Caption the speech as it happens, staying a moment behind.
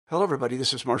Hello, everybody.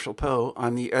 This is Marshall Poe.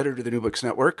 I'm the editor of the New Books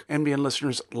Network. NBN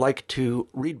listeners like to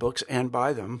read books and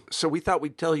buy them. So we thought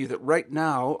we'd tell you that right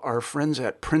now, our friends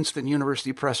at Princeton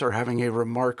University Press are having a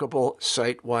remarkable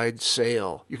site-wide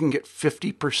sale. You can get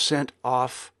 50%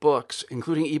 off books,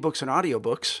 including ebooks and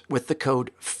audiobooks, with the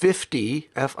code 50,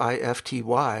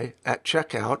 F-I-F-T-Y, at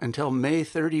checkout until May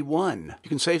 31. You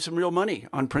can save some real money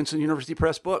on Princeton University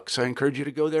Press books. I encourage you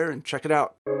to go there and check it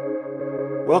out.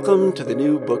 Welcome to the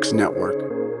New Books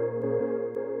Network.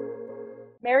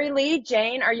 Mary Lee,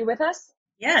 Jane, are you with us?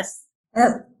 Yes.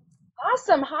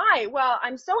 Awesome. Hi. Well,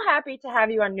 I'm so happy to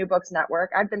have you on New Books Network.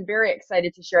 I've been very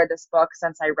excited to share this book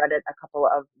since I read it a couple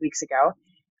of weeks ago.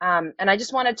 And I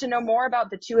just wanted to know more about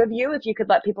the two of you, if you could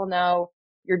let people know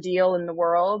your deal in the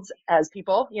world as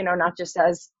people, not just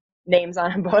as names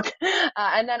on a book.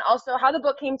 And then also how the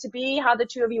book came to be, how the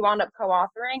two of you wound up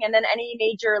co-authoring, and then any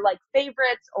major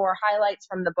favorites or highlights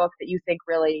from the book that you think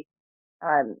really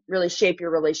shape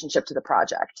your relationship to the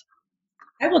project.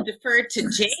 I will defer to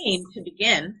Jane to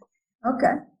begin.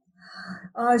 Okay.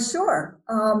 Sure.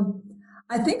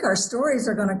 I think our stories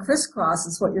are going to crisscross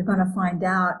is what you're going to find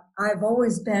out. I've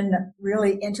always been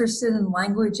really interested in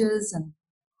languages, and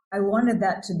I wanted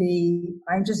that to be,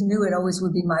 I just knew it always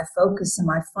would be my focus and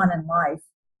my fun in life.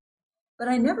 But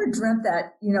I never dreamt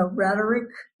that, rhetoric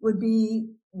would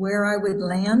be where I would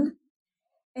land.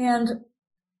 And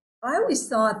I always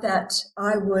thought that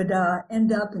I would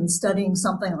end up in studying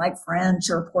something like French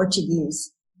or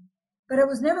Portuguese, but I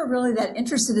was never really that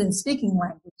interested in speaking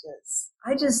languages.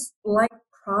 I just like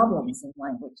problems in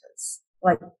languages,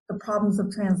 like the problems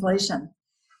of translation.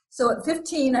 So at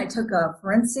 15, I took a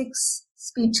forensics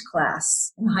speech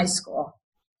class in high school,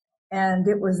 and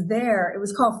it was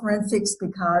called forensics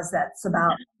because that's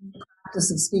about the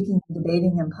practice of speaking and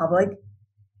debating in public.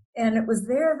 And it was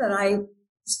there that I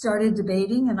started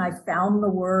debating, and I found the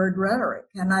word rhetoric,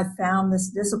 and I found this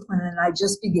discipline, and I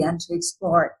just began to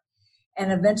explore it.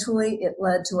 And eventually it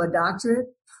led to a doctorate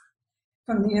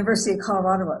from the University of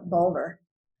Colorado at Boulder.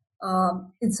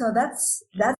 And so that's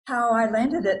how I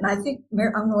landed it. And I think I'm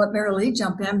going to let Mary Lee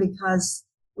jump in because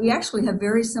we actually have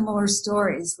very similar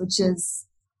stories, which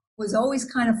was always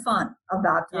kind of fun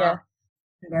about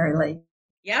Mary Lee.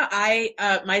 Yeah,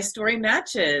 my story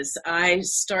matches. I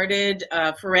started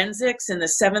forensics in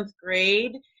the 7th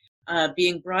grade,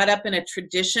 being brought up in a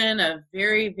tradition of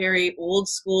very, very old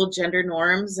school gender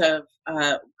norms of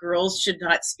girls should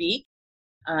not speak.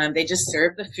 They just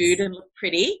serve the food and look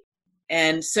pretty.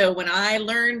 And so when I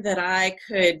learned that I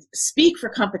could speak for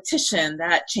competition,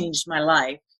 that changed my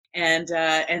life.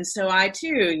 And so I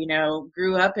too,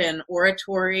 grew up in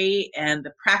oratory and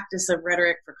the practice of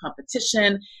rhetoric for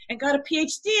competition and got a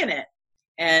PhD in it.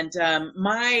 And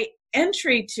my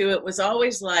entry to it was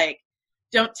always like,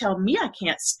 don't tell me I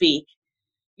can't speak.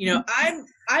 I'm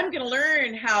going to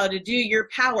learn how to do your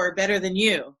power better than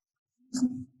you.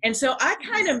 And so I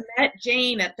kind of met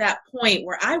Jane at that point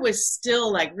where I was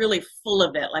still really full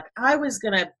of it. Like I was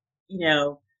going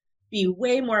to, be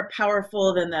way more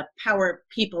powerful than the power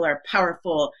people are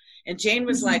powerful. And Jane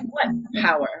was like, what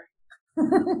power?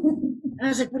 And I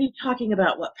was like, what are you talking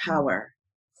about? What power?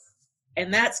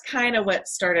 And that's kind of what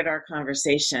started our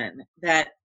conversation,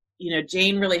 that,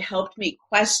 Jane really helped me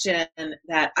question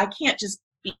that I can't just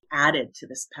be added to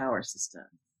this power system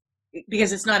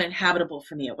because it's not inhabitable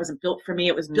for me. It wasn't built for me.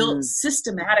 It was built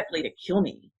systematically to kill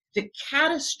me, to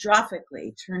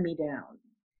catastrophically turn me down.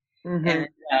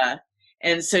 Mm-hmm.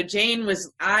 And so Jane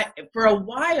for a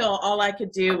while, all I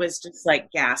could do was just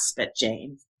gasp at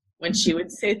Jane when she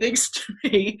would say things to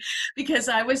me because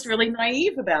I was really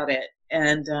naive about it.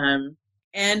 And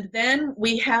then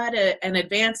we had an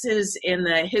advances in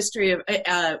the history of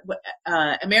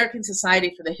American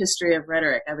Society for the History of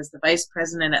Rhetoric. I was the vice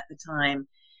president at the time.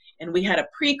 And we had a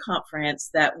pre-conference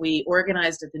that we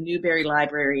organized at the Newberry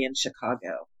Library in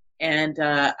Chicago. And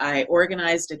I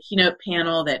organized a keynote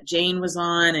panel that Jane was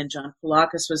on and John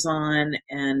Poulakis was on,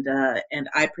 and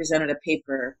I presented a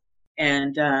paper.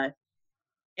 And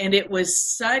it was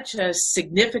such a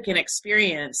significant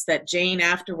experience that Jane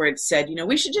afterwards said,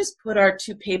 we should just put our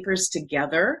two papers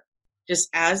together just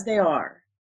as they are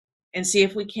and see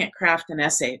if we can't craft an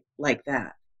essay like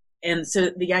that. And so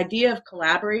the idea of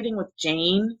collaborating with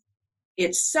Jane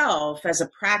itself as a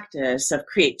practice of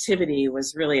creativity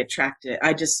was really attractive.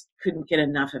 I just couldn't get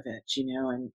enough of it,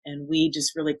 and we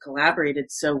just really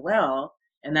collaborated so well.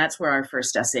 And that's where our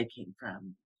first essay came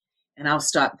from. And I'll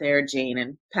stop there, Jane,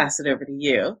 and pass it over to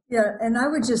you. Yeah. And I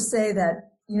would just say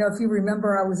that, if you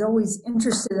remember, I was always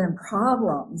interested in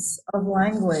problems of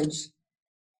language.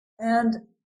 And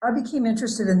I became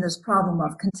interested in this problem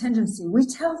of contingency. We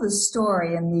tell this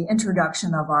story in the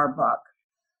introduction of our book.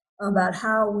 about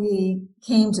how we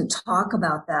came to talk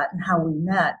about that and how we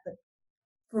met. But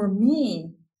for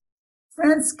me,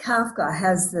 Franz Kafka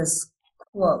has this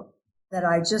quote that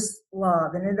I just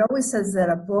love, and it always says that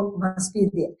a book must be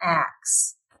the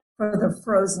axe for the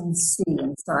frozen sea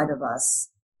inside of us.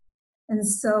 And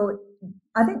so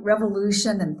I think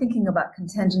revolution and thinking about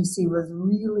contingency was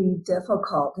really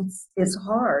difficult. It's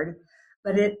hard,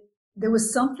 but there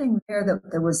was something there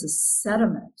that there was a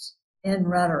sediment in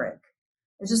rhetoric.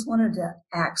 I just wanted to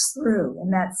axe through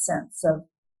in that sense of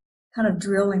kind of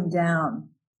drilling down.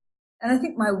 And I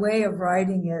think my way of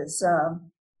writing is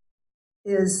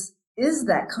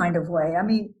that kind of way. I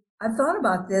mean, I've thought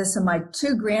about this, and my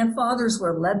two grandfathers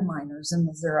were lead miners in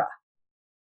Missouri,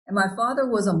 and my father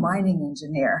was a mining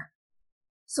engineer.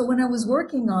 So when I was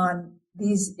working on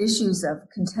these issues of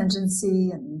contingency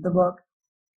and the book,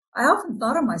 I often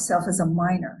thought of myself as a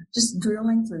miner, just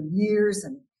drilling through years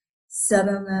and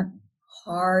sediment,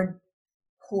 hard,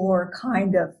 core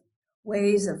kind of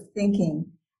ways of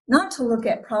thinking, not to look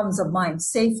at problems of mine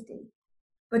safety,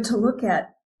 but to look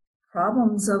at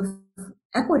problems of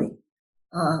equity,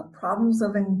 problems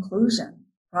of inclusion,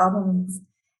 problems,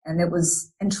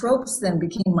 and tropes then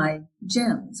became my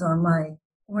gems or my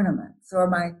ornaments or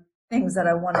my things that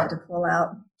I wanted to pull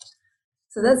out.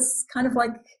 So that's kind of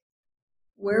like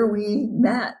where we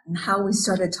met and how we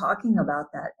started talking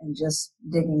about that and just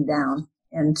digging down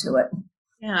into it.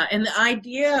 Yeah, and the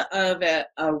idea of a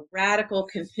radical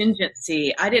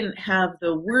contingency, I didn't have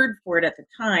the word for it at the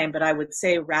time, but I would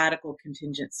say radical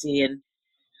contingency. And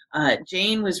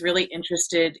Jane was really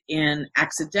interested in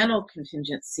accidental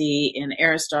contingency in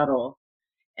Aristotle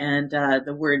and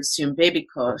the word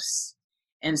symbebikos.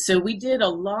 And so we did a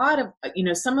lot of,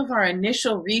 some of our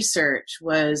initial research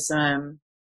was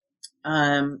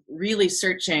really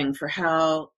searching for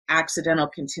how accidental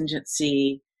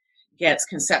contingency gets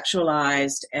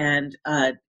conceptualized and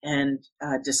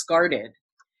discarded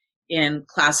in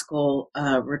classical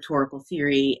rhetorical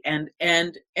theory and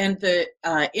the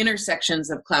intersections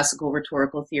of classical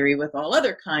rhetorical theory with all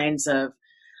other kinds of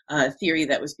theory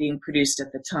that was being produced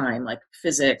at the time, like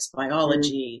physics,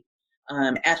 biology,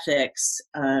 ethics.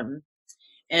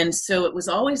 And so it was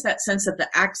always that sense of the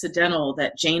accidental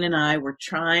that Jane and I were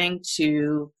trying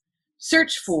to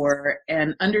search for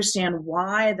and understand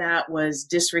why that was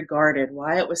disregarded,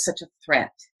 why it was such a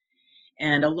threat.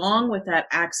 And along with that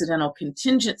accidental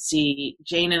contingency,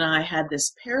 Jane and I had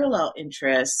this parallel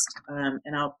interest,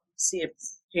 and I'll see if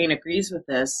Jane agrees with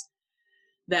this,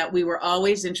 that we were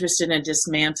always interested in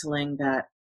dismantling that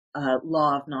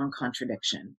law of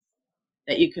non-contradiction,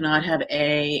 that you cannot have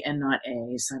A and not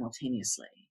A simultaneously.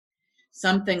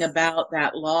 Something about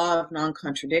that law of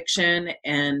non-contradiction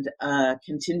and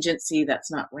contingency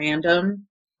that's not random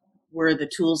were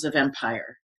the tools of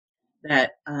empire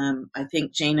that I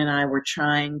think Jane and I were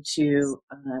trying to,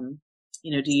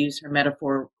 to use her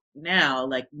metaphor now,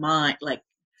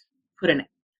 put an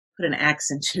axe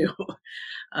into.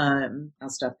 I'll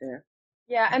stop there.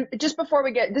 Yeah, and just before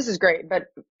we get, this is great, but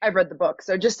I've read the book,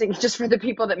 so just for the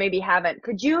people that maybe haven't,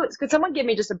 could someone give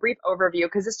me just a brief overview,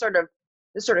 because this sort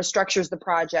of structures the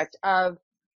project of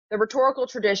the rhetorical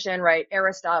tradition, right?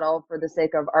 Aristotle, for the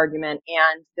sake of argument,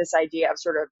 and this idea of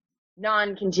sort of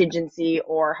non-contingency,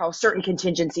 or how certain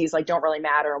contingencies don't really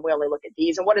matter, and we only look at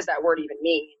these, and what does that word even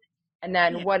mean? And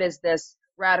then what is this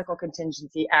radical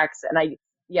contingency X? And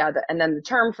and then the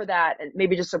term for that, and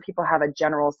maybe just so people have a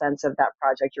general sense of that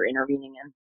project you're intervening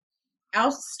in.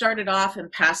 I'll start it off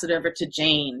and pass it over to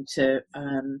Jane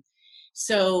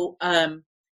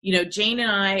Jane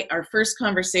and I, our first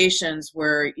conversations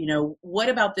were, what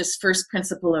about this first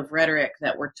principle of rhetoric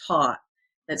that we're taught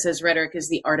that says rhetoric is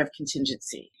the art of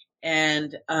contingency?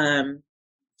 And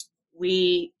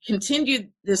we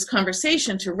continued this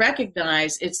conversation to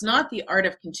recognize it's not the art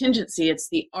of contingency, it's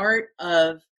the art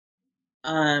of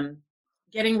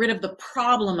getting rid of the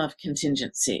problem of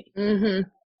contingency. Mm-hmm.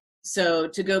 So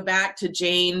to go back to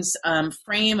Jane's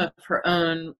frame of her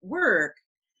own work,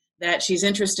 that she's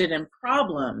interested in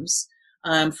problems.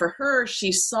 For her,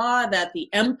 she saw that the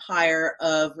empire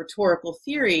of rhetorical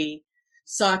theory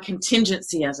saw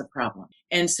contingency as a problem.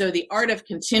 And so the art of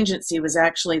contingency was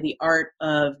actually the art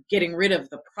of getting rid of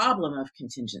the problem of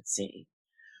contingency.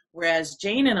 Whereas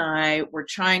Jane and I were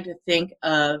trying to think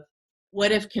of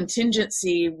what if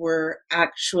contingency were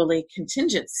actually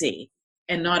contingency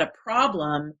and not a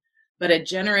problem, but a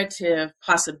generative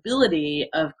possibility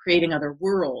of creating other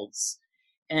worlds.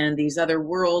 And these other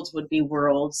worlds would be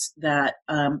worlds that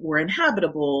were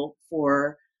inhabitable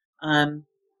for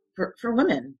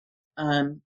women,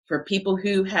 for people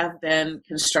who have been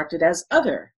constructed as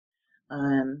other,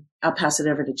 I'll pass it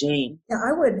over to Jane. Yeah,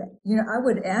 I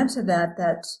would add to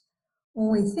that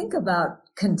when we think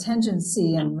about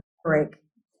contingency and rhetoric,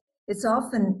 it's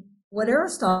often what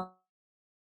Aristotle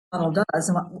does,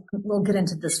 and we'll get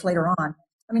into this later on.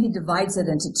 I mean, he divides it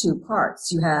into two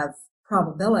parts. You have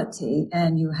probability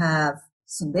and you have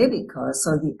symbabicus,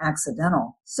 so the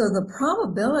accidental. So the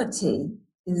probability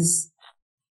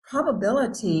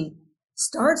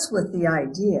starts with the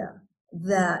idea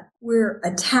that we're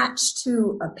attached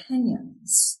to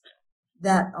opinions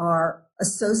that are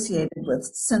associated with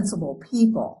sensible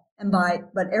people.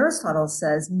 But Aristotle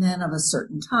says men of a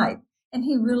certain type. And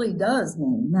he really does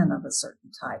mean men of a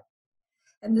certain type.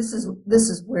 And this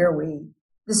is where we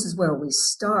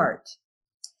start.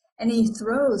 And he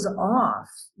throws off,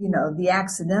 the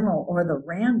accidental or the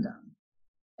random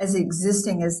as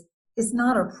existing as it's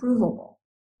not approvable.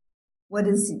 What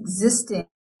is existing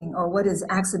or what is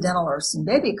accidental or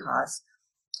symbabicus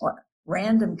or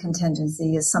random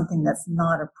contingency is something that's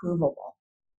not approvable.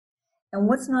 And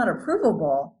what's not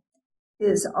approvable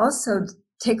is also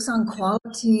takes on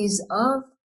qualities of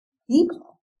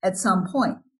people at some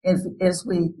point. As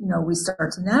we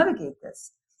start to navigate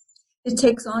this, it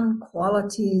takes on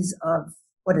qualities of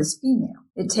what is female.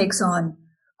 It takes on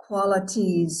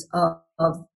qualities of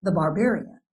the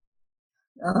barbarian.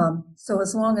 So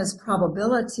as long as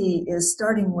probability is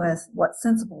starting with what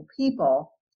sensible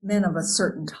people, men of a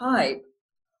certain type,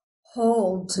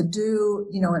 hold to do,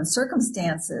 in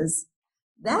circumstances,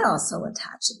 that also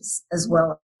attaches as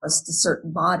well as to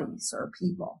certain bodies or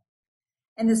people.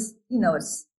 And it's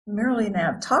Marilyn and I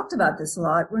have talked about this a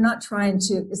lot. We're not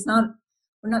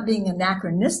being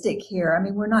anachronistic here. I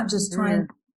mean, we're not just trying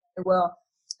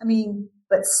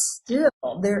but still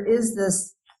there is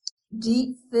this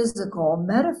deep physical,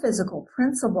 metaphysical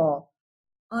principle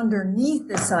underneath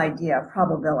this idea of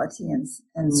probability and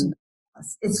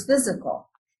it's physical.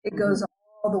 It goes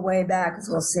all the way back, as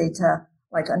we'll say, to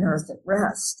like an earth at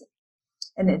rest.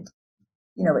 And it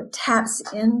taps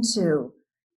into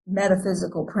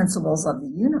metaphysical principles of the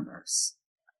universe.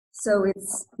 So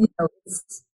it's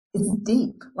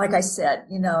deep. Like I said,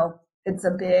 it's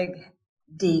a big,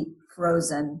 deep,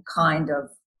 frozen kind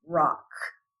of rock,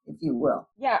 if you will.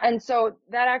 Yeah. And so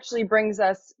that actually brings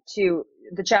us to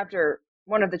the chapter,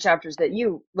 one of the chapters that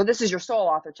this is your sole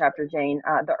author chapter, Jane.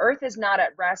 The earth is not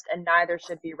at rest and neither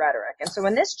should be rhetoric. And so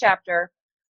in this chapter,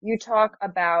 you talk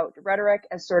about rhetoric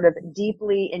as sort of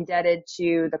deeply indebted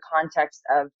to the context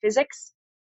of physics,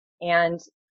 and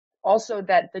also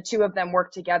that the two of them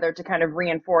work together to kind of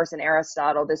reinforce in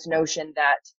Aristotle this notion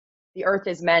that the earth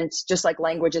is meant, just like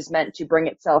language is meant to bring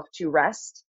itself to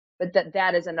rest, but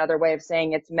that is another way of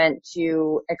saying it's meant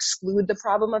to exclude the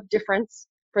problem of difference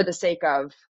for the sake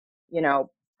of,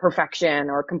 perfection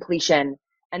or completion.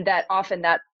 And that often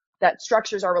that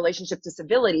structures our relationship to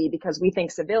civility, because we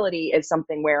think civility is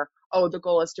something where, the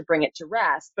goal is to bring it to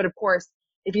rest. But of course,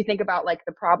 if you think about like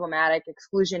the problematic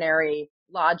exclusionary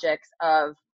logics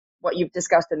of what you've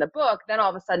discussed in the book, then all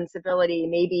of a sudden civility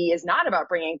maybe is not about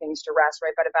bringing things to rest,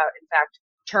 right? But about, in fact,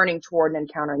 turning toward and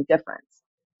encountering difference.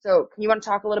 So you want to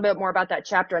talk a little bit more about that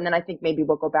chapter? And then I think maybe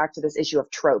we'll go back to this issue of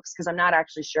tropes, because I'm not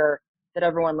actually sure that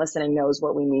everyone listening knows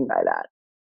what we mean by that.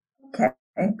 Okay,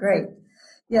 great.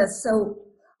 Yes, so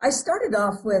I started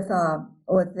off with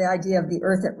the idea of the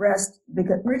earth at rest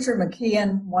because Richard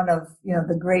McKeon, one of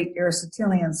the great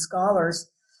Aristotelian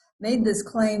scholars, made this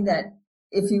claim that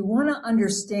if you want to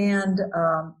understand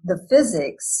the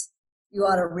physics, you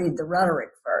ought to read the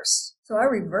rhetoric first. So I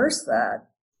reversed that,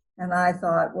 and I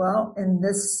thought, well, in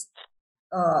this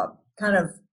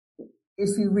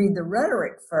if you read the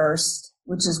rhetoric first,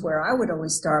 which is where I would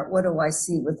always start, what do I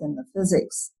see within the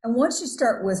physics? And once you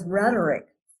start with rhetoric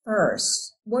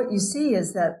first, what you see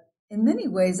is that in many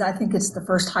ways, I think it's the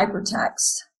first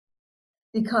hypertext,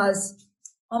 because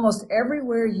almost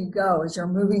everywhere you go as you're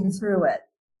moving through it,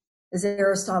 as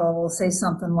Aristotle will say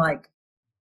something like,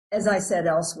 as I said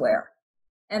elsewhere.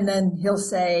 And then he'll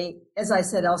say, as I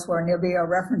said elsewhere, and there'll be a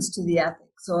reference to the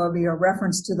ethics, or there'll be a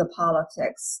reference to the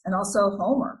politics, and also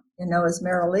Homer, as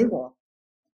Meryl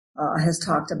has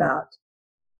talked about.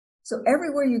 So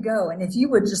everywhere you go, and if you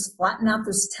would just flatten out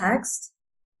this text,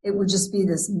 it would just be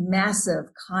this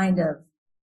massive kind of,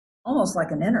 almost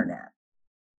like an internet,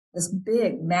 this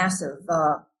big, massive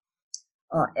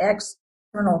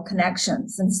external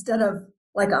connections. Instead of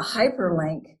like a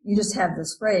hyperlink, you just have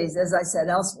this phrase, as I said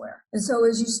elsewhere. And so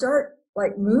as you start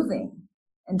like moving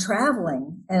and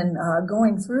traveling and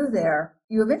going through there,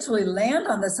 you eventually land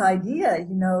on this idea,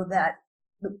 that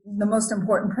the most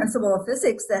important principle of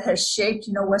physics that has shaped,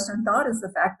 Western thought is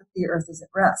the fact that the earth is at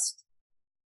rest.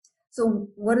 So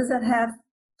what does that have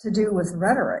to do with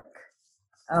rhetoric?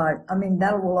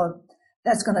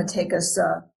 That's going to take us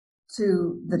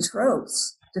to the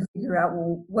tropes to figure out,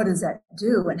 well, what does that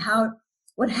do, and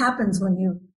what happens when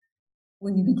you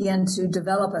begin to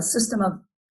develop a system of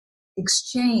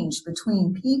exchange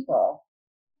between people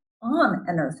on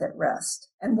an earth at rest,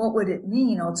 and what would it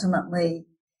mean ultimately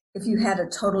if you had a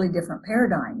totally different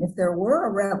paradigm? If there were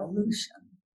a revolution,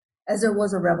 as there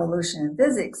was a revolution in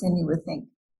physics, and you would think,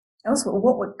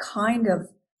 what kind of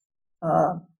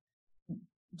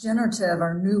generative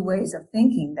or new ways of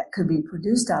thinking that could be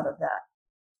produced out of that?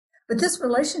 But this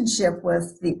relationship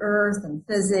with the earth and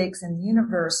physics and the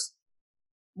universe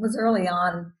was early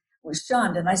on was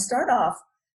shunned. And I start off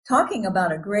talking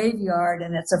about a graveyard,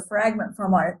 and it's a fragment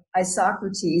from our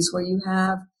Isocrates, where you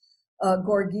have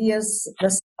Gorgias the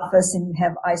sophist and you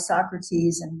have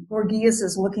Isocrates, and Gorgias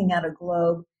is looking at a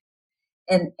globe,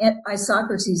 and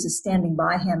Isocrates is standing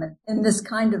by him. And in this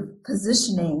kind of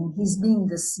positioning, he's being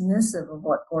dismissive of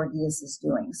what Gorgias is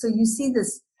doing. So you see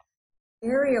this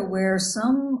area where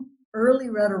some early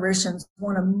rhetoricians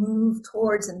want to move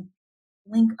towards and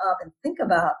link up and think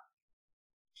about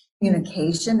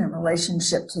communication and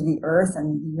relationship to the earth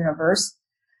and the universe.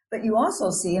 But you also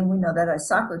see, and we know that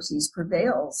Isocrates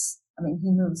prevails. I mean,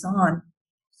 he moves on.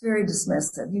 It's very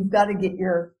dismissive. You've got to get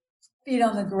your feet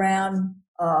on the ground,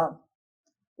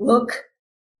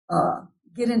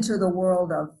 get into the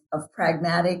world of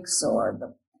pragmatics,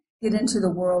 or get into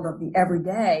the world of the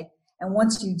everyday. And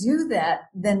once you do that,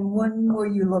 then when will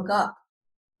you look up?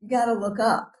 You got to look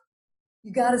up.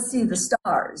 You got to see the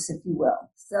stars, if you will.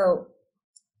 So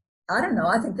I don't know.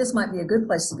 I think this might be a good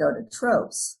place to go to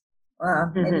tropes.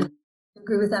 Maybe you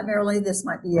agree with that, Marilee? This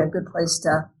might be a good place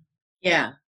to.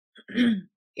 Yeah.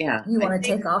 Yeah. You want to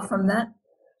take off from that?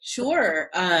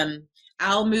 Sure.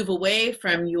 I'll move away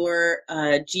from your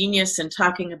genius in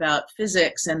talking about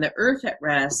physics and the earth at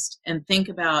rest, and think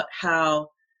about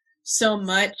how so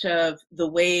much of the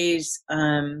ways,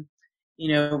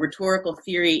 rhetorical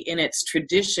theory in its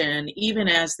tradition, even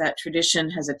as that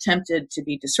tradition has attempted to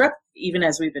be disrupted, even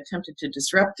as we've attempted to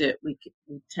disrupt it, we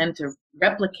tend to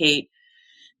replicate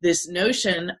this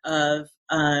notion of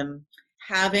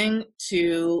having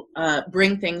to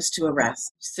bring things to a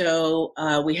rest. So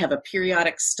we have a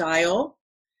periodic style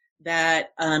that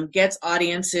gets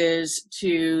audiences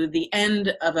to the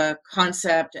end of a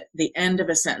concept, the end of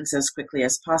a sentence as quickly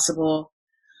as possible.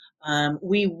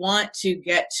 We want to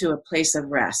get to a place of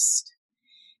rest.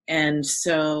 And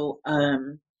so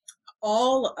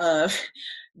all of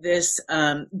this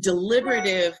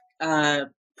deliberative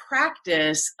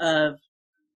practice of,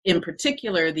 in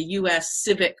particular, the U.S.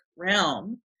 civic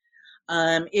realm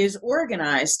is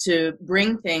organized to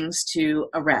bring things to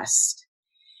a rest.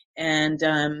 And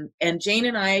Jane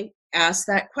and I asked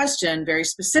that question very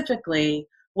specifically: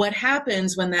 what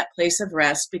happens when that place of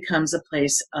rest becomes a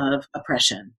place of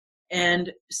oppression?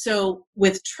 And so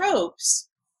with tropes,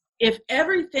 if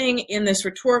everything in this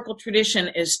rhetorical tradition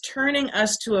is turning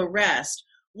us to a rest,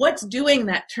 what's doing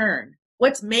that turn?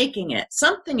 What's making it?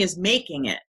 Something is making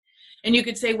it. And you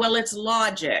could say, well, it's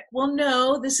logic. Well,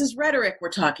 no, this is rhetoric we're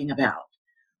talking about.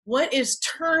 What is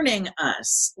turning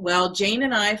us? Well, Jane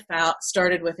and I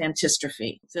started with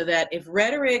antistrophe, so that if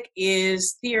rhetoric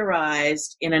is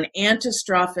theorized in an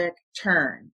antistrophic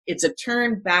turn, it's a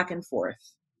turn back and forth.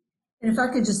 And if I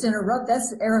could just interrupt,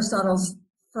 that's Aristotle's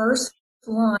first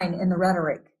line in the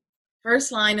Rhetoric.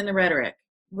 First line in the Rhetoric.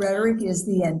 Rhetoric is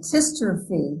the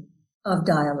antistrophe of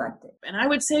dialectic. And I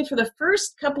would say for the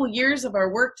first couple years of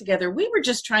our work together, we were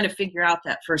just trying to figure out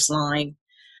that first line.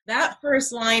 That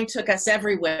first line took us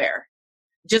everywhere.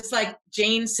 Just like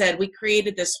Jane said, we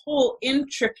created this whole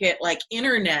intricate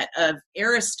internet of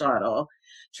Aristotle,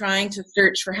 trying to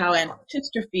search for how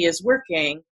antistrophe is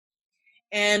working.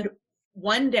 And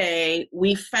one day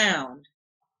we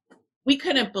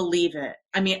couldn't believe it.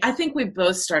 I mean, I think we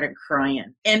both started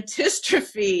crying.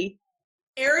 Antistrophe,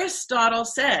 Aristotle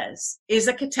says, is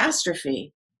a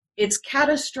catastrophe. It's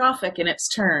catastrophic in its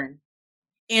turn.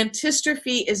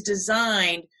 Antistrophe is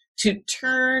designed to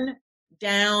turn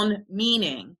down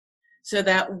meaning so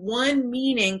that one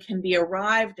meaning can be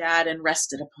arrived at and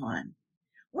rested upon.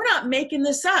 We're not making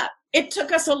this up. It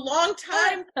took us a long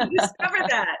time to discover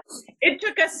that. It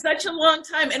took us such a long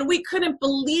time, and we couldn't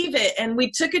believe it. And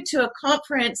we took it to a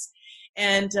conference,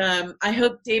 and I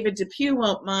hope David Depew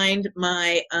won't mind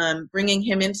my bringing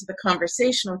him into the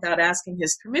conversation without asking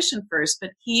his permission first,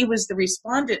 but he was the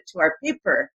respondent to our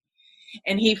paper.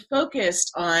 And he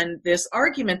focused on this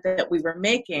argument that we were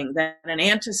making, that an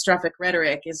antistrophic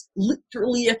rhetoric is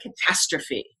literally a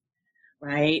catastrophe.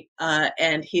 Right?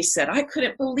 And he said, I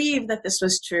couldn't believe that this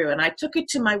was true. And I took it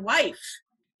to my wife,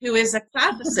 who is a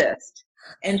classicist.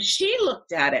 And she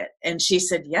looked at it and she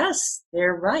said, yes,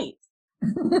 they're right.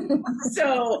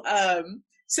 So,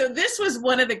 so this was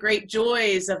one of the great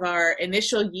joys of our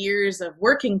initial years of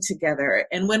working together.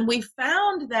 And when we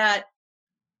found that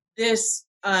this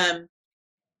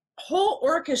whole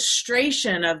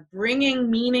orchestration of bringing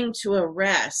meaning to a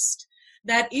rest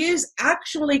that is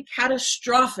actually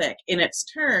catastrophic in its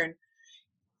turn,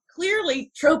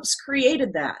 clearly tropes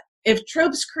created that. If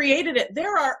tropes created it,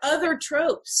 there are other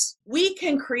tropes. We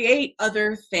can create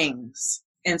other things.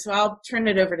 And so I'll turn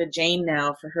it over to Jane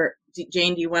now for her.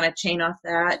 Jane, do you want to chain off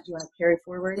that? Do you want to carry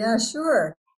forward? Yeah,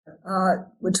 sure.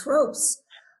 With tropes,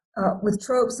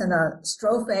 and a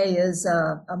strophe is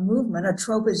a movement. A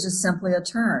trope is just simply a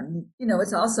turn.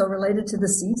 It's also related to the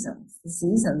seasons. The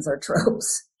seasons are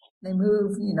tropes. They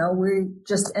move, we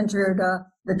just entered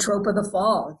the trope of the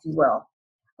fall, if you will.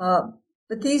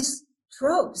 But these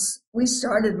tropes, we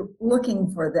started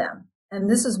looking for them. And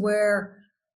this is where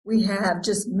we have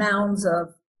just mounds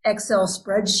of Excel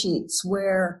spreadsheets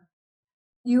where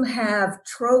you have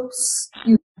tropes,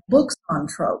 you have books on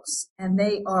tropes, and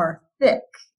they are thick,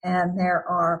 and there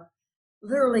are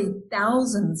literally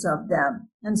thousands of them.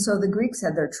 And so the Greeks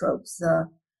had their tropes, the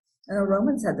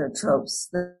Romans had their tropes,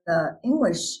 the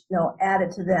English, added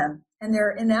to them, and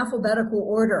they're in alphabetical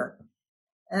order.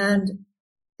 And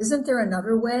isn't there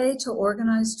another way to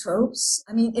organize tropes?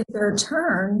 I mean, if there are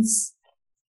turns,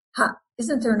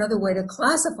 isn't there another way to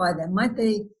classify them? Might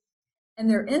they, and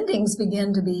their endings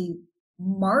begin to be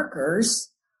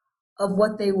markers of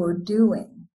what they were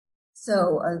doing.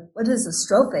 So what is a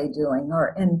strophe doing?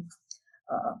 Or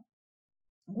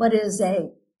what is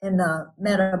in a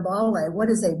metabole, what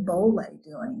is a bole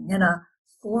doing? In a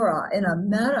fora, in a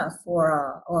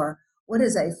metaphora, or what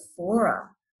is a fora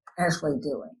actually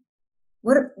doing?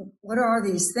 What are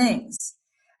these things?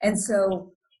 And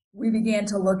so we began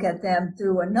to look at them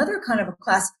through another kind of a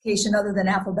classification other than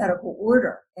alphabetical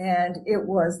order. And it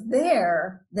was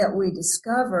there that we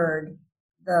discovered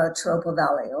the trope of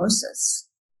Aleiosis,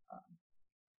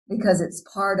 because it's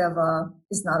part of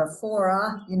it's not a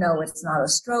fora, it's not a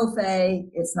strophe,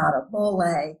 it's not a bole.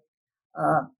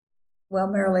 Well,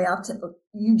 Marilee,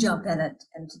 you jump in it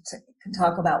and can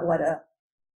talk about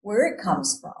where it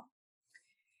comes from.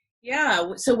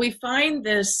 Yeah, so we find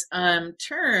this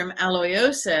term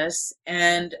aloiosis,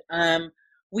 and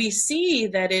we see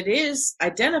that it is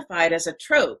identified as a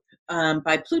trope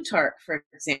by Plutarch, for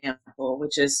example,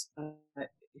 which is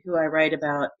who I write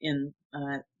about in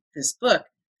this book.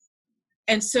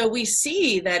 And so we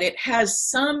see that it has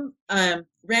some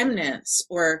remnants,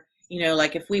 or,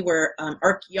 like if we were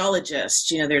archaeologists,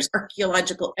 there's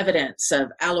archaeological evidence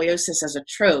of aloiosis as a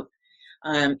trope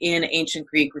in ancient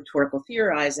Greek rhetorical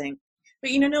theorizing.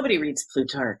 But, nobody reads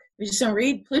Plutarch. We just don't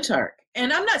read Plutarch.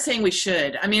 And I'm not saying we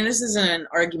should. I mean, this isn't an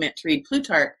argument to read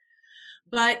Plutarch.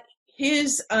 But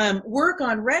his work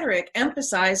on rhetoric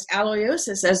emphasized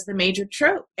aloiosis as the major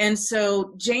trope. And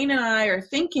so Jane and I are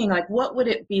thinking, what would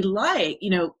it be like?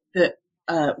 The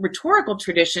rhetorical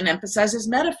tradition emphasizes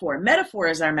metaphor. Metaphor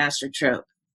is our master trope.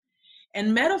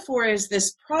 And metaphor is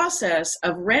this process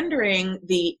of rendering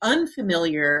the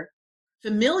unfamiliar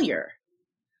familiar,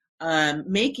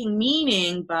 making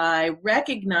meaning by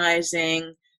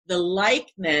recognizing the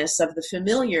likeness of the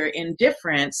familiar in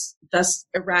difference, thus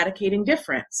eradicating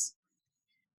difference,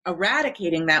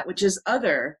 eradicating that which is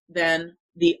other than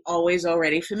the always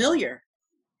already familiar.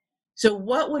 So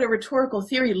what would a rhetorical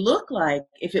theory look like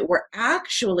if it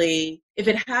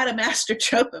had a master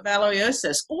trope of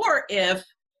aloiosis, or if,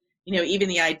 even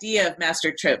the idea of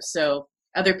master tropes. So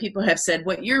other people have said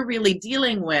what you're really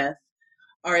dealing with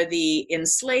are the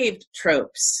enslaved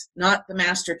tropes, not the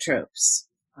master tropes.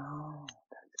 Oh,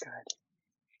 that's good.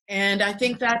 And I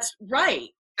think that's right.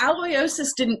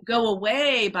 Aloiosis didn't go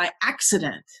away by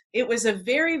accident. It was a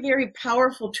very, very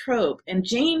powerful trope. And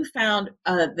Jane found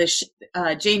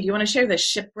Jane, do you want to share the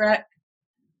shipwreck?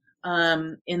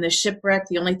 In the shipwreck,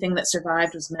 the only thing that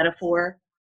survived was metaphor.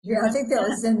 Yeah, I think that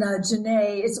was in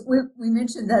Genet. We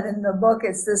mentioned that in the book.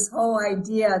 It's this whole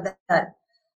idea that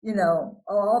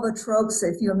all the tropes,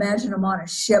 if you imagine them on a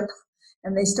ship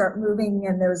and they start moving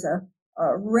and there's a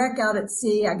wreck out at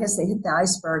sea, I guess they hit the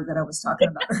iceberg that I was talking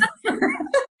about.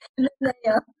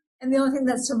 And the only thing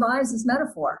that survives is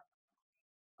metaphor.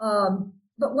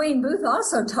 But Wayne Booth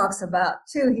also talks about,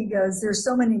 too, he goes, there's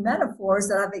so many metaphors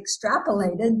that I've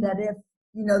extrapolated that if,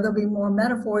 there'll be more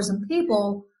metaphors than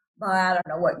people by, I don't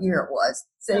know what year it was,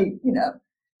 say,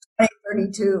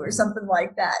 2032 or something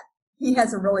like that. He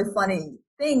has a really funny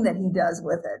thing that he does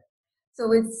with it.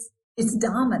 So it's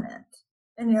dominant.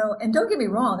 And, and don't get me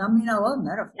wrong, I mean, I love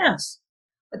metaphors. Yes.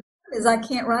 But the thing is, I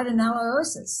can't write an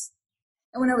aloiosis.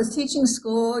 And when I was teaching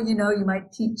school, you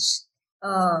might teach,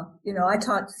 I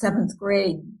taught 7th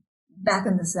grade back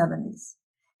in the 70s.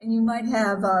 And you might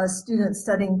have students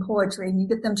studying poetry and you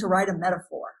get them to write a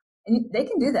metaphor. And they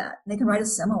can do that. They can write a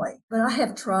simile. But I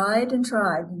have tried and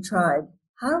tried and tried.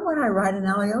 How would I write an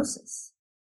aliosis?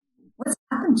 What's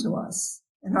happened to us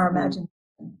in our imagination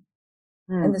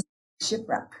in this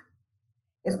shipwreck?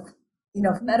 If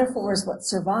metaphor is what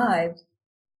survived,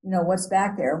 what's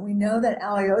back there. We know that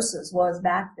aliosis was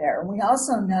back there. And we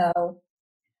also know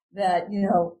that,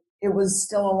 it was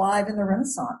still alive in the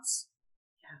Renaissance.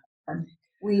 Yeah.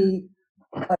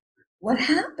 What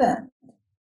happened?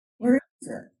 Where is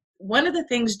it? One of the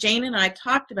things Jane and I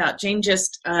talked about, Jane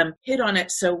just hit on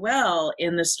it so well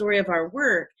in the story of our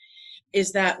work,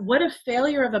 is that what a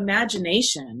failure of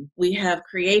imagination we have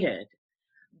created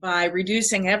by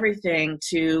reducing everything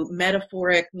to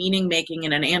metaphoric meaning making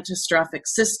in an antistrophic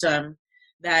system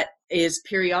that is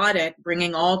periodic,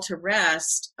 bringing all to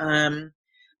rest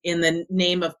in the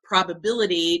name of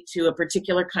probability to a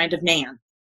particular kind of Nan.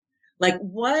 Like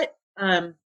what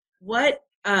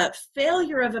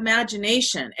failure of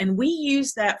imagination. And we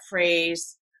use that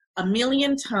phrase a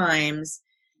million times.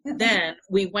 Then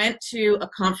we went to a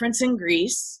conference in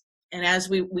Greece, and as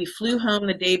we flew home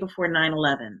the day before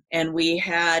 9/11, and we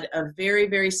had a very,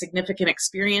 very significant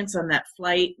experience on that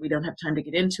flight. We don't have time to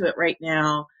get into it right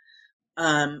now.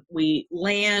 We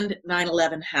land,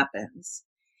 9/11 happens,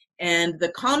 and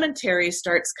the commentary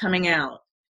starts coming out,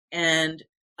 and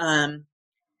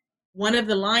one of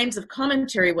the lines of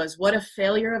commentary was, what a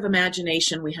failure of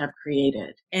imagination we have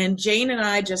created. And Jane and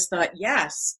I just thought,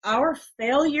 yes, our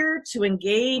failure to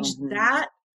engage that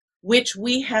which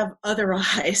we have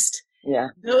otherized,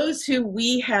 those who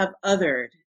we have othered,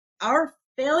 our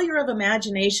failure of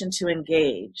imagination to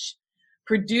engage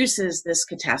produces this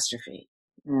catastrophe.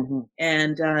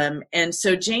 And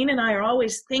so Jane and I are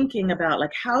always thinking about,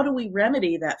 like, how do we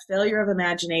remedy that failure of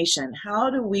imagination? How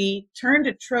do we turn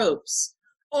to tropes,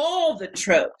 all the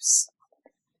tropes,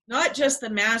 not just the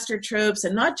master tropes,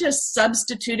 and not just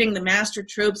substituting the master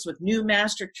tropes with new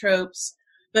master tropes,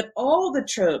 but all the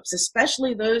tropes,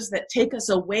 especially those that take us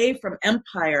away from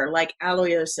empire, like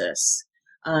aliosis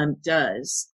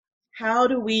does. How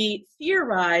do we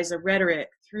theorize a rhetoric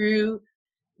through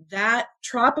that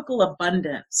tropical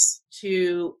abundance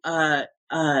to blow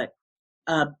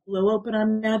open our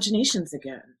imaginations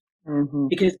again?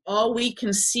 Because all we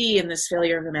can see in this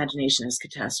failure of imagination is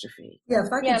catastrophe. Yeah,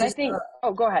 if I could just, go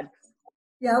ahead.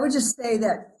 Yeah, I would just say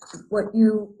that what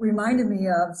you reminded me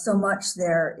of so much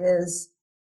there is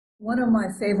one of my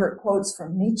favorite quotes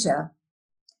from Nietzsche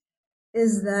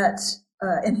is that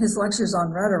in his lectures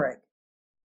on rhetoric,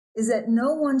 is that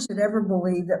no one should ever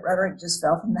believe that rhetoric just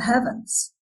fell from the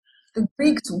heavens. The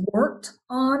Greeks worked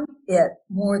on it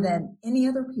more than any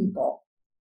other people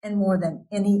and more than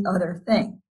any other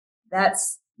thing.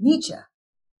 That's Nietzsche.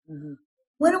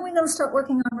 When are we going to start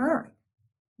working on rhetoric?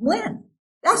 When?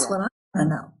 That's what I want to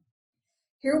know.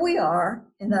 Here we are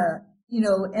in a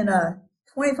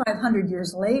 2,500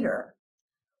 years later,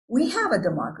 we have a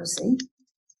democracy.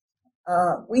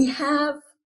 We have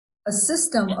a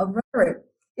system of rhetoric.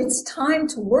 It's time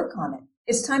to work on it.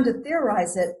 It's time to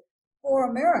theorize it for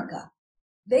America.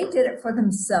 They did it for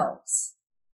themselves.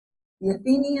 The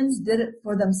Athenians did it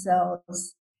for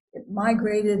themselves. It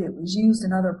migrated, it was used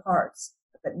in other parts.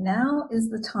 But now is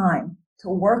the time to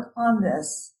work on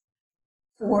this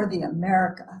for the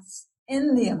Americas,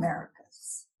 in the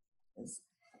Americas.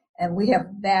 And we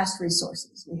have vast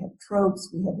resources. We have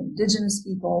tropes, we have indigenous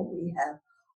people, we have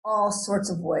all sorts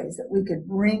of ways that we could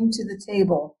bring to the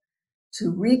table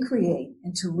to recreate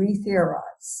and to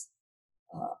re-theorize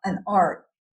an art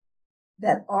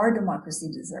that our democracy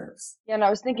deserves. Yeah, and I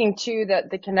was thinking too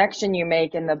that the connection you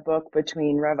make in the book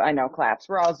between I know claps,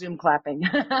 we're all Zoom clapping,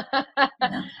 has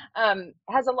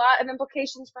a lot of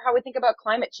implications for how we think about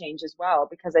climate change as well,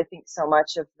 because I think so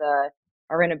much of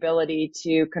our inability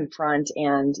to confront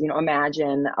and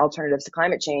imagine alternatives to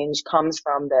climate change comes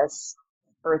from this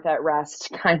earth at rest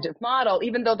kind of model,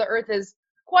 even though the earth is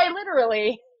quite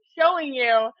literally showing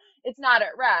you it's not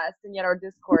at rest, and yet our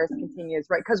discourse continues,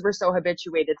 right? Because we're so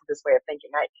habituated to this way of thinking.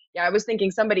 I was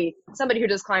thinking somebody who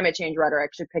does climate change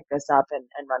rhetoric should pick this up and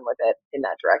run with it in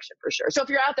that direction for sure. So if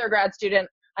you're out there, grad student,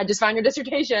 I just found your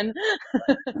dissertation.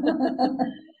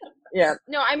 Yeah.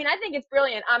 No, I mean, I think it's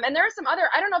brilliant. And there are some other,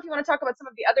 I don't know if you want to talk about some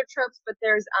of the other tropes, but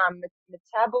there's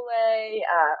metabole. I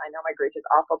know my Greek is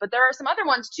awful, but there are some other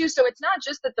ones too. So it's not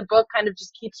just that the book kind of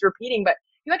just keeps repeating, but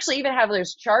you actually even have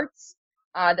those charts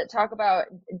that talk about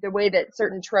the way that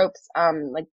certain tropes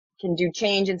can do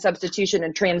change and substitution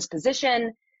and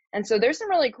transposition. And so there's some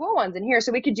really cool ones in here.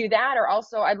 So we could do that, or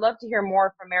also I'd love to hear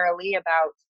more from Marilee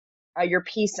about your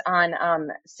piece on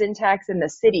syntax in the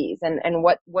cities and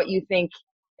what you think,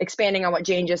 expanding on what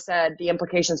Jane just said, the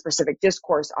implications for civic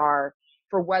discourse are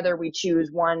for whether we choose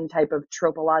one type of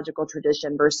tropological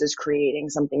tradition versus creating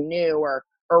something new or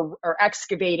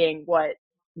excavating what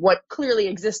clearly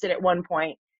existed at one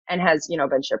point and has,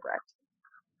 been shipwrecked.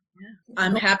 Yeah.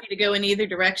 I'm happy to go in either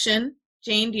direction.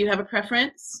 Jane, do you have a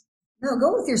preference? No,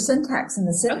 go with your syntax in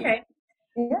the city. Okay.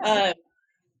 Yeah.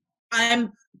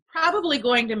 I'm probably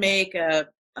going to make an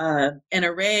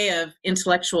array of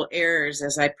intellectual errors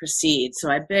as I proceed. So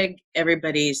I beg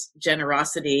everybody's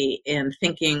generosity in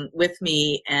thinking with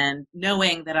me and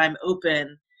knowing that I'm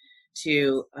open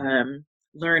to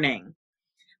learning.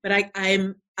 But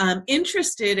I'm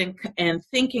interested in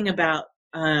thinking about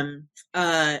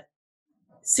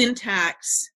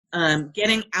syntax,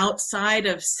 getting outside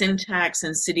of syntax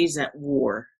and cities at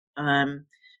war.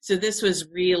 So this was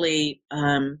really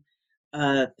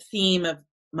a theme of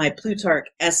my Plutarch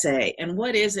essay. And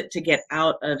what is it to get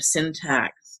out of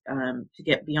syntax, to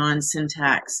get beyond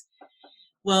syntax?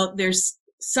 Well, there's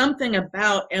something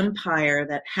about empire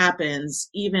that happens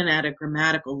even at a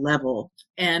grammatical level.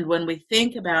 And when we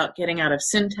think about getting out of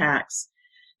syntax,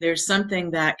 there's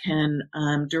something that can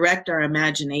direct our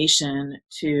imagination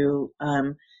to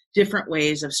different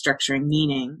ways of structuring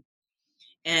meaning.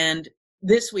 And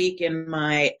this week in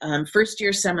my first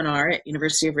year seminar at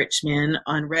University of Richmond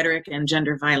on rhetoric and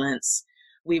gender violence,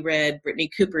 we read Brittney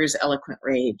Cooper's Eloquent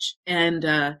Rage. And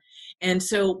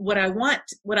so what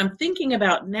I'm thinking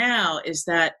about now is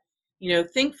that,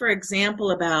 think, for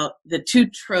example, about the two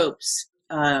tropes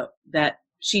that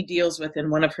she deals with in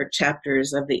one of her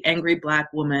chapters of the angry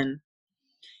Black woman.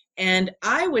 And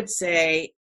I would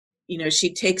say,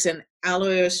 she takes an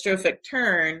alloistrophic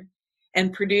turn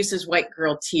and produces white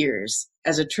girl tears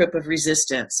as a trope of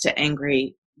resistance to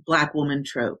angry Black woman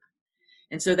trope.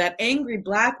 And so that angry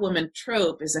Black woman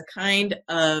trope is a kind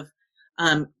of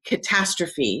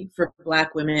catastrophe for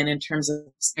Black women in terms of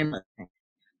silencing.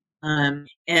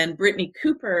 And Brittney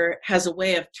Cooper has a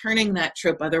way of turning that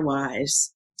trope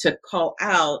otherwise to call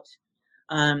out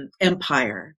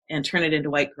empire and turn it into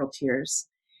white girl tears.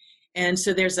 And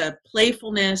so there's a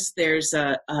playfulness, there's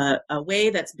a way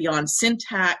that's beyond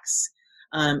syntax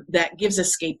that gives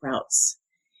escape routes.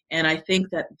 And I think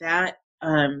that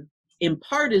in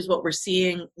part is what we're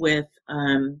seeing with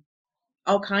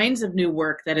all kinds of new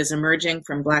work that is emerging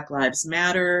from Black Lives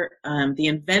Matter, the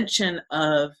invention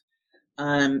of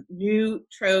new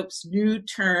tropes, new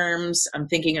terms. I'm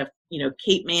thinking of,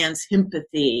 Kate Mann's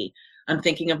Himpathy. I'm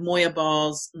thinking of Moya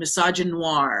Ball's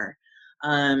misogynoir.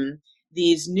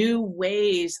 These new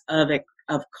ways of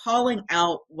calling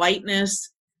out whiteness,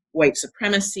 white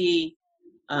supremacy,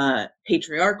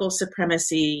 patriarchal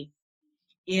supremacy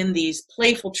in these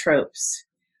playful tropes.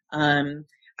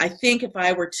 I think if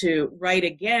I were to write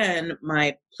again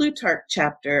my Plutarch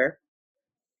chapter,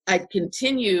 I'd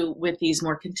continue with these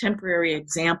more contemporary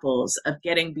examples of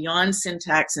getting beyond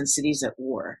syntax and cities at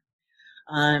war.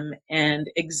 And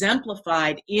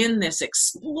exemplified in this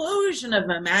explosion of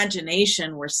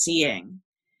imagination we're seeing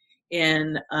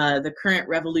in the current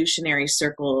revolutionary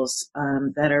circles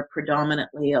that are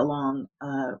predominantly along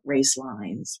race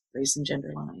and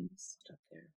gender lines. Stuff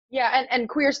there. Yeah, and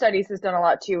queer studies has done a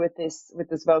lot too with this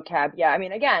vocab. Yeah, I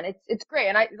mean, again, it's great,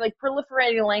 and I like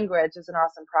proliferating language is an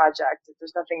awesome project.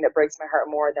 There's nothing that breaks my heart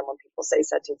more than when people say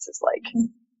sentences like,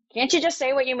 "Can't you just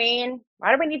say what you mean?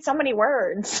 Why do we need so many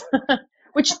words?"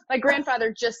 Which my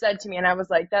grandfather just said to me, and I was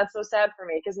like, "That's so sad for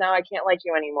me because now I can't like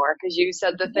you anymore because you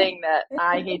said the thing that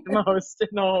I hate the most in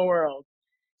the whole world."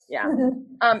 Yeah.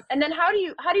 And then how do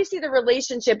you see the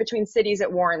relationship between cities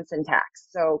at war and syntax?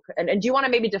 So, and do you want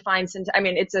to maybe define syntax? I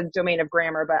mean, it's a domain of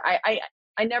grammar, but I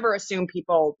never assume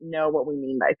people know what we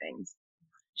mean by things.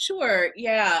 Sure.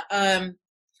 Yeah.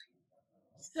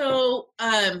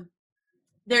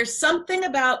 There's something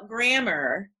about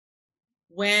grammar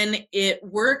when it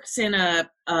works in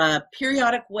a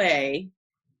periodic way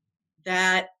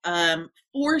that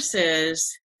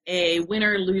forces a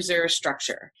winner-loser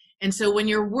structure. And so when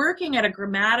you're working at a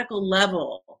grammatical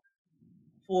level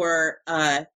for,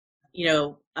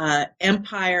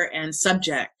 empire and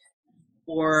subject,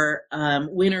 or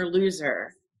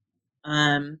winner-loser,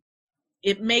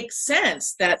 it makes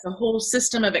sense that the whole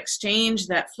system of exchange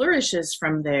that flourishes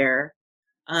from there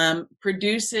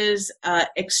produces,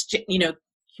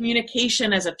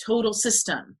 communication as a total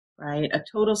system, right? A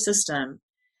total system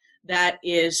that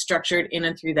is structured in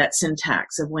and through that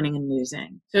syntax of winning and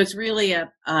losing. So it's really it's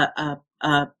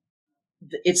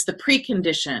the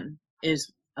precondition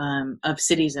is of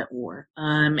cities at war.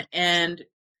 And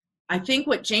I think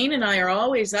what Jane and I are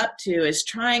always up to is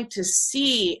trying to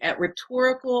see at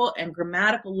rhetorical and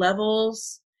grammatical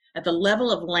levels, at the level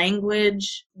of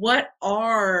language, what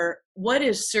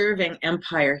is serving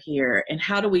empire here, and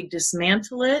how do we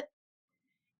dismantle it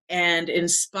and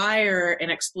inspire an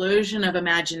explosion of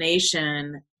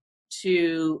imagination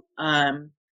to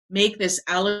make this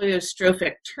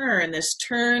allelostrophic turn, this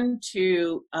turn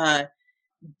to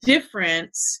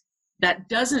difference that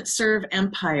doesn't serve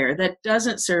empire, that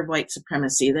doesn't serve white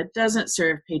supremacy, that doesn't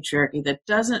serve patriarchy, that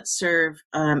doesn't serve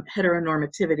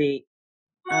heteronormativity,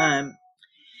 and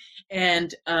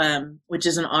which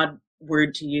is an odd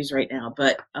word to use right now,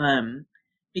 but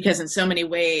because in so many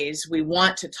ways we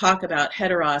want to talk about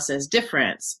heteros as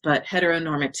difference, but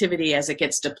heteronormativity as it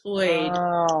gets deployed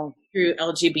through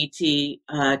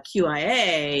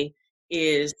LGBTQIA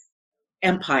is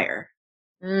empire.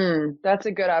 That's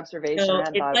a good observation. So I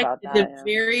hadn't it's thought like about that. the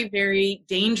very, very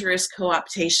dangerous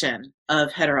co-optation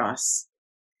of heteros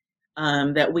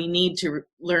that we need to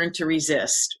learn to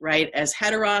resist, right? As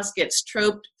heteros gets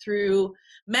troped through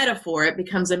metaphor, it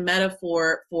becomes a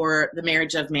metaphor for the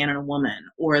marriage of man and a woman,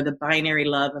 or the binary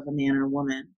love of a man and a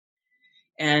woman.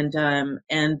 And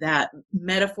that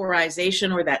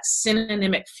metaphorization, or that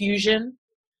synonymic fusion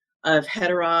of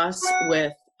heteros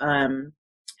with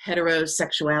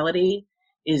heterosexuality,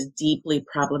 is deeply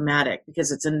problematic,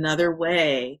 because it's another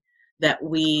way that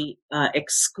we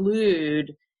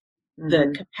exclude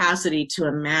the capacity to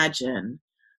imagine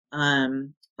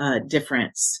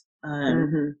difference.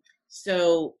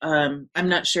 So I'm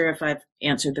not sure if I've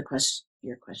answered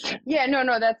your question. Yeah, no,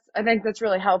 I think that's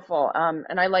really helpful.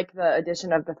 And I like the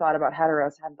addition of the thought about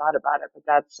heteros. I hadn't thought about it, but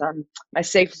that's my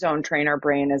safe zone trainer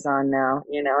brain is on now,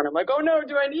 and I'm like, oh no,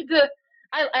 do I need to?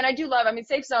 I do love,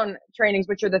 safe zone trainings,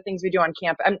 which are the things we do on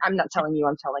campus. I'm not telling you,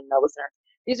 I'm telling the listener.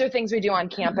 These are things we do on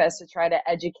campus to try to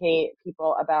educate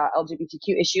people about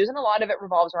LGBTQ issues. And a lot of it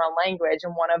revolves around language.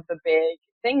 And one of the big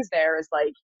things there is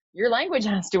like, your language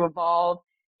has to evolve.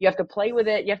 You have to play with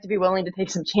it. You have to be willing to take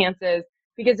some chances,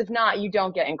 because if not, you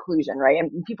don't get inclusion, right?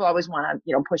 And people always want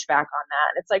to, push back on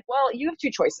that. And it's like, well, you have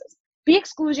two choices: be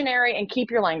exclusionary and keep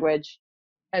your language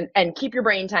and keep your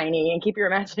brain tiny and keep your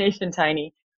imagination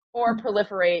tiny, or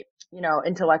proliferate,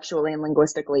 intellectually and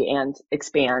linguistically, and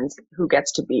expand who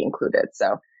gets to be included.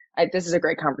 So this is a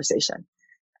great conversation.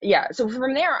 Yeah. So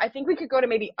from there, I think we could go to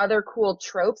maybe other cool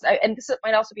tropes. And this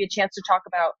might also be a chance to talk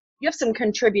about, you have some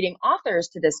contributing authors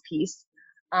to this piece.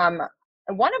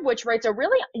 One of which writes a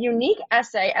really unique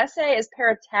essay. Essay is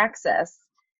Parataxis,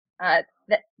 that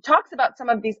talks about some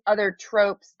of these other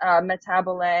tropes,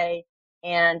 metabole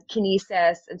and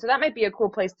kinesis. And so that might be a cool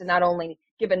place to not only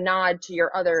give a nod to your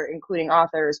other including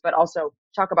authors, but also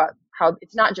talk about how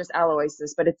it's not just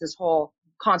Aloysius, but it's this whole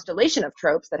constellation of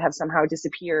tropes that have somehow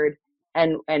disappeared,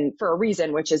 and for a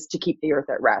reason, which is to keep the earth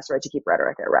at rest, right? To keep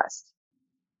rhetoric at rest.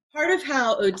 Part of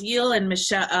how Odile and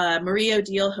Marie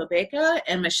Odile Hobeika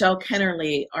and Michelle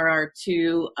Kennerly are our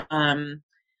two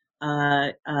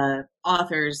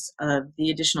authors of the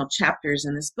additional chapters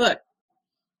in this book.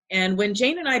 And when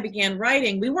Jane and I began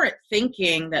writing, we weren't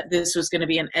thinking that this was going to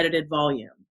be an edited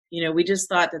volume. We just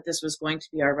thought that this was going to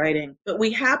be our writing. But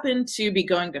we happened to be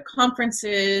going to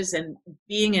conferences and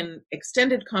being in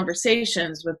extended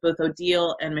conversations with both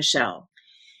Odile and Michelle.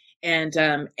 And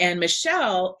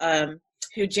Michelle,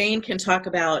 who Jane can talk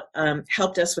about,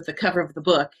 helped us with the cover of the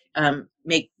book,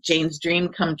 make Jane's dream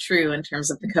come true in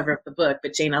terms of the cover of the book.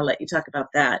 But Jane, I'll let you talk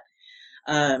about that.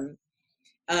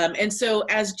 And so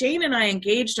as Jane and I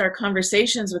engaged our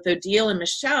conversations with Odile and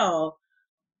Michelle,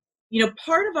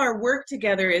 part of our work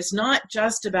together is not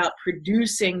just about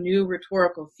producing new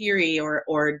rhetorical theory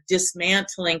or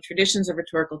dismantling traditions of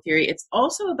rhetorical theory. It's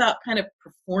also about kind of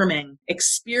performing,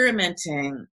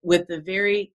 experimenting with the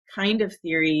very kind of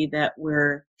theory that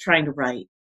we're trying to write.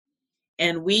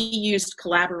 And we used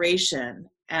collaboration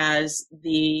as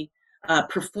the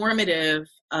performative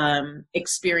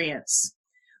experience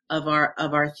of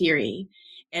our theory.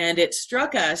 And it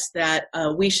struck us that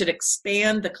we should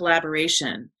expand the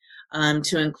collaboration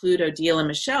to include Odile and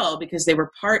Michelle, because they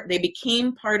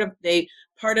became part of the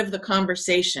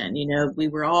conversation. We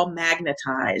were all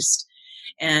magnetized.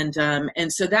 And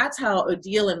so that's how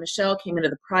Odile and Michelle came into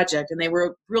the project, and they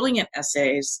were brilliant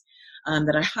essays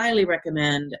that I highly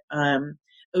recommend.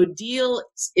 Odile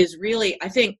is really, I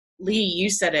think, Lee, you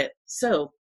said it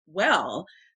so well,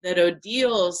 that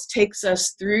Odile's takes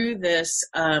us through this,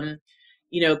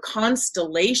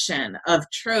 constellation of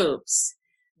tropes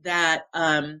that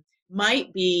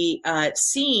might be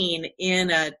seen in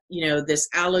this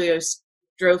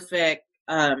allelostrophic,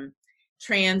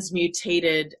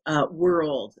 transmutated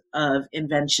world of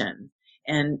invention.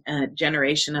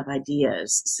 generation of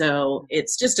ideas. So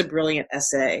it's just a brilliant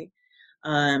essay.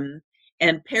 And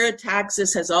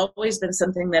parataxis has always been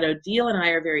something that Odile and I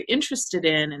are very interested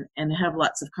in and have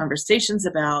lots of conversations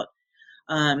about,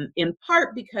 in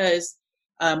part because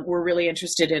we're really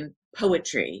interested in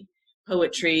poetry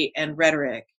and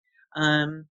rhetoric.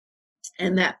 And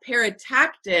that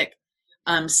paratactic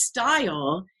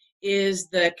style is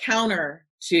the counter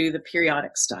to the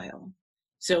periodic style.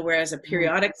 So whereas a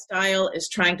periodic style is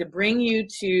trying to bring you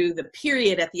to the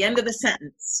period at the end of the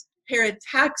sentence,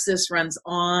 parataxis runs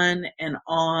on and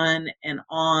on and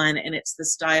on, and it's the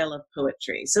style of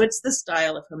poetry. So it's the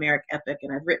style of Homeric epic,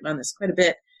 and I've written on this quite a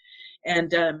bit.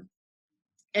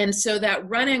 And so that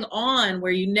running on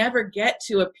where you never get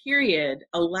to a period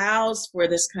allows for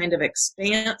this kind of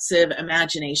expansive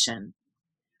imagination.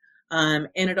 And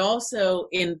it also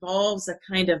involves a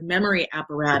kind of memory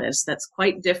apparatus that's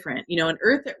quite different. You know, in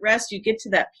Earth at Rest, you get to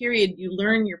that period, you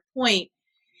learn your point,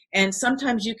 and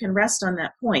sometimes you can rest on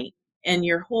that point, and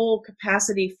your whole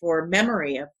capacity for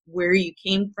memory of where you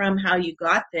came from, how you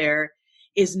got there,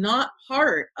 is not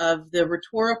part of the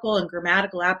rhetorical and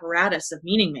grammatical apparatus of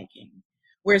meaning making,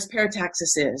 whereas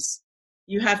parataxis is.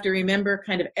 You have to remember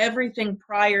kind of everything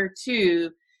prior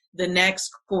to the next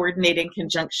coordinating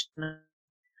conjunction.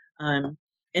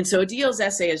 And so Odile's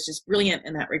essay is just brilliant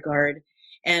in that regard.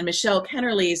 And Michelle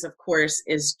Kennerly's, of course,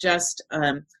 is just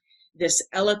this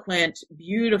eloquent,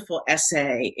 beautiful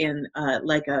essay in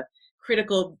like a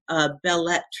critical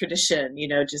bellette tradition, you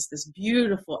know, just this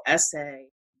beautiful essay.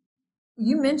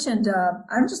 You mentioned,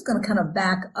 I'm just going to kind of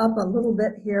back up a little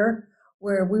bit here,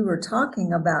 where we were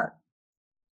talking about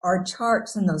our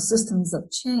charts and those systems of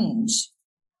change,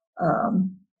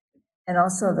 and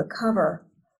also the cover.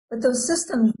 But those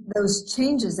systems, those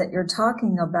changes that you're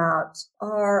talking about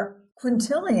are,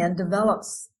 Quintilian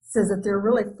says that there are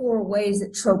really 4 ways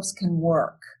that tropes can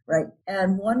work, right?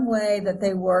 And one way that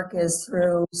they work is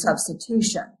through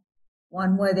substitution.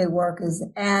 One way they work is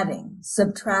adding,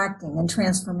 subtracting, and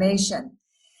transformation.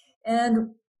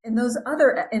 And in those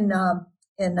other, in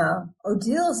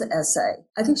Odile's essay,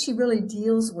 I think she really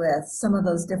deals with some of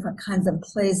those different kinds of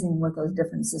playing with those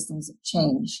different systems of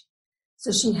change.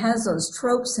 So she has those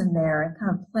tropes in there and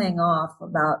kind of playing off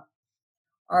about,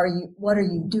 what are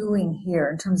you doing here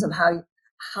in terms of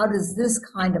how does this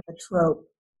kind of a trope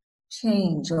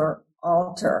change or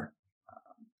alter?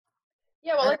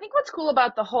 Yeah, well, I think what's cool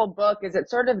about the whole book is it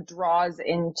sort of draws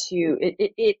into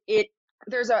it.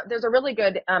 There's a really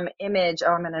good image.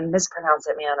 Oh, I'm gonna mispronounce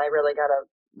it, man. I really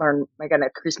gotta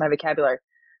increase my vocabulary.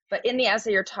 But in the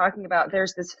essay you're talking about,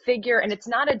 there's this figure, and it's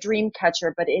not a dream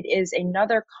catcher, but it is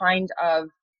another kind of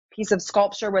piece of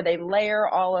sculpture where they layer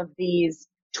all of these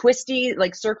twisty,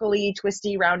 like circly,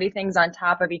 twisty, roundy things on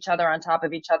top of each other, on top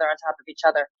of each other, on top of each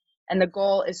other. And the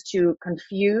goal is to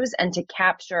confuse and to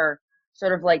capture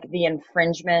sort of like the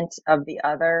infringement of the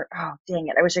other. Oh, dang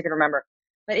it. I wish I could remember.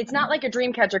 But it's not like a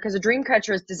dream catcher, because a dream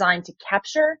catcher is designed to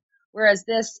capture, whereas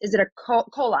this, is it a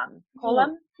column?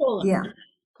 Column? Yeah.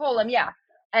 Column, yeah.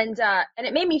 And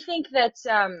it made me think that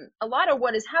a lot of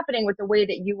what is happening with the way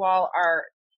that you all are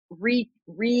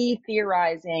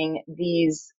re-theorizing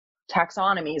these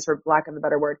taxonomies, for lack of a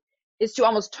better word, is to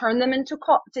almost turn them into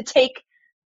to take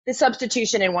the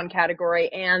substitution in one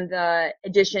category and the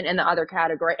addition in the other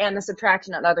category and the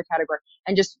subtraction in the other category,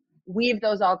 and just weave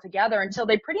those all together until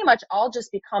they pretty much all just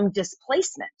become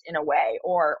displacement in a way,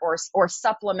 or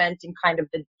supplement, in kind of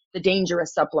the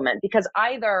dangerous supplement, because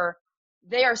either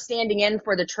they are standing in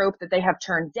for the trope that they have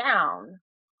turned down,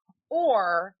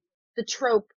 or the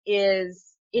trope is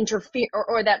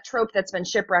or that trope that's been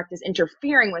shipwrecked is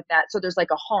interfering with that. So there's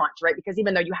like a haunt, right? Because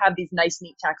even though you have these nice,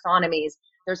 neat taxonomies,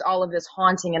 there's all of this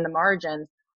haunting in the margins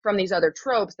from these other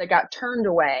tropes that got turned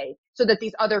away so that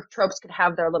these other tropes could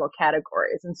have their little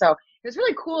categories. And so it was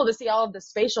really cool to see all of the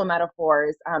spatial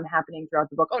metaphors happening throughout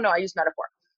the book. Oh no, I used metaphor.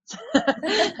 But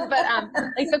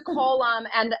like the column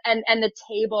and the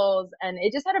tables, and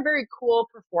it just had a very cool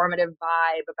performative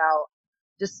vibe about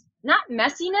just not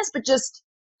messiness, but just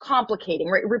complicating,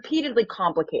 right? Repeatedly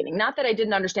complicating. Not that I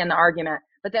didn't understand the argument,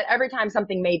 but that every time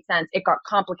something made sense, it got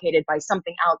complicated by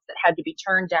something else that had to be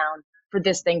turned down for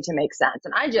this thing to make sense.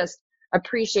 And I just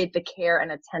appreciate the care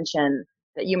and attention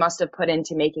that you must have put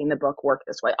into making the book work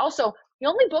this way. Also, the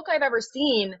only book I've ever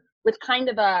seen with kind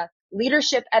of a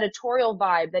leadership editorial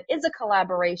vibe that is a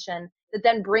collaboration that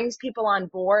then brings people on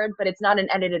board, but it's not an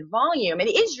edited volume. It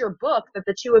is your book that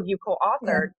the two of you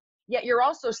co-authored, yet you're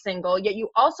also single, yet you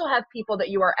also have people that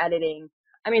you are editing.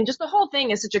 I mean, just the whole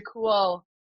thing is such a cool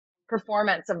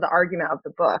performance of the argument of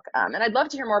the book. And I'd love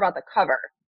to hear more about the cover.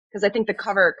 because I think the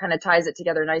cover kind of ties it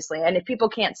together nicely. And if people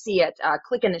can't see it,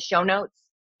 click in the show notes.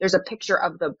 There's a picture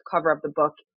of the cover of the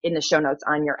book in the show notes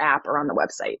on your app or on the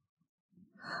website.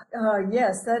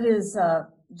 Yes, that is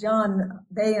John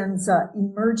Bayan's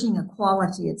Emerging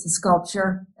Equality. It's a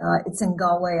sculpture. It's in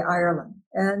Galway, Ireland.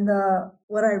 And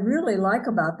what I really like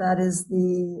about that is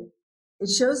it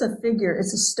shows a figure.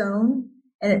 It's a stone,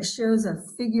 and it shows a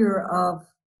figure of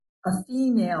a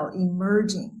female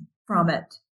emerging from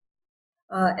it.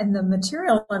 And the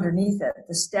material underneath it,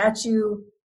 the statue,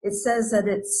 it says that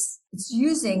it's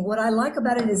using, what I like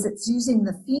about it is it's using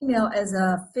the female as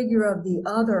a figure of the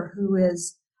other who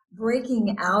is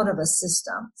breaking out of a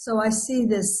system. So I see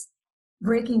this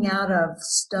breaking out of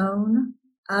stone,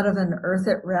 out of an earth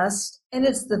at rest. And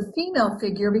it's the female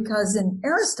figure because in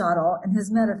Aristotle and his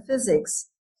metaphysics,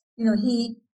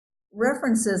 he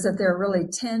references that there are really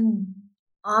 10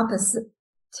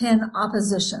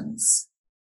 oppositions.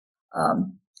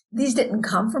 These didn't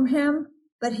come from him,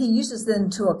 but he uses them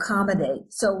to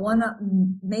accommodate. So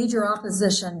one major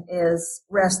opposition is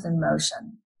rest and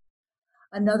motion.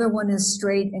 Another one is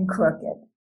straight and crooked.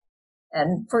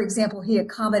 And for example, he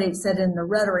accommodates that in the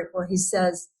rhetoric where he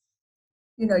says,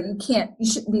 you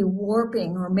shouldn't be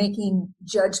warping or making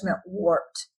judgment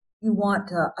warped. You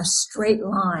want a straight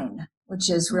line, which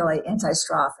is really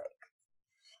antistrophic.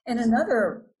 And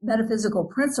another metaphysical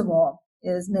principle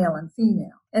is male and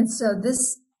female. And so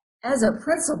this, as a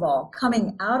principle,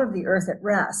 coming out of the earth at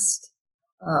rest,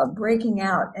 breaking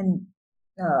out and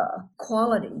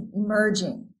quality,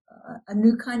 emerging, a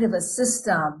new kind of a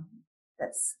system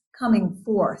that's coming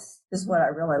forth is what I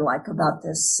really like about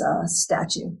this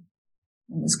statue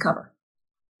and this cover.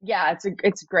 Yeah,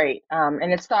 it's great.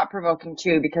 And it's thought provoking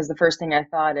too, because the first thing I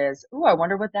thought is, I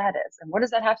wonder what that is. And what does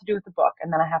that have to do with the book?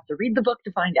 And then I have to read the book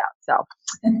to find out. So,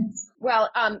 well,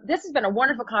 this has been a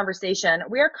wonderful conversation.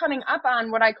 We are coming up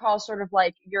on what I call sort of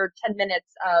like your 10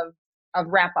 minutes of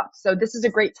wrap up. So this is a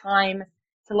great time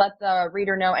to let the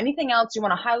reader know anything else you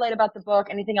want to highlight about the book,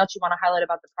 anything else you want to highlight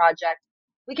about the project.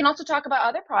 We can also talk about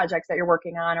other projects that you're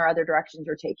working on or other directions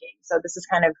you're taking. So this is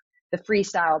kind of the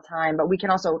freestyle time, but we can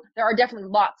also, there are definitely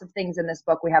lots of things in this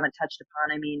book we haven't touched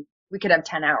upon. I mean, we could have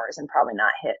 10 hours and probably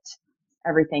not hit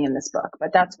everything in this book,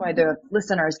 but that's why the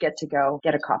listeners get to go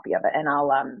get a copy of it. And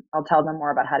I'll tell them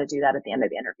more about how to do that at the end of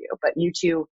the interview. But you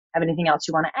two have anything else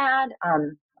you want to add?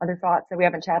 Other thoughts that we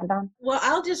haven't chatted on? Well,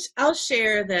 I'll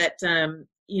share that,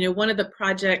 one of the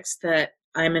projects that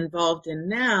I'm involved in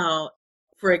now,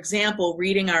 for example,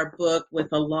 reading our book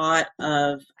with a lot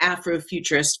of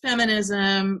Afrofuturist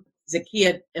feminism,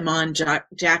 Zakiya Iman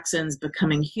Jackson's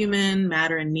Becoming Human,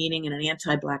 Matter and Meaning in an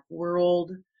Anti-Black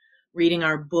World, reading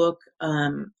our book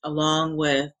along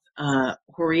with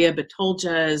Horia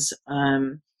Batolja's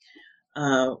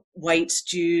Whites,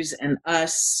 Jews, and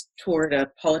Us Toward a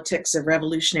Politics of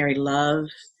Revolutionary Love.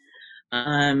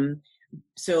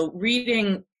 So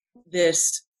reading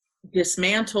this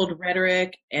dismantled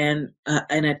rhetoric and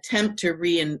an attempt to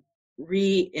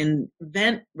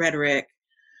reinvent rhetoric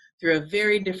through a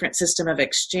very different system of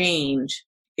exchange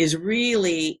is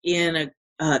really in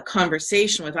a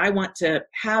conversation with, I want to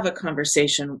have a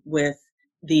conversation with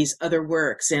these other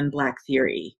works in Black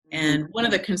theory. And one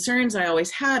of the concerns I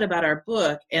always had about our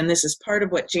book, and this is part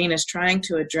of what Jane is trying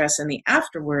to address in the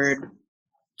afterword,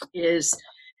 is,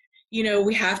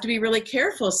 we have to be really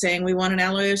careful saying we want an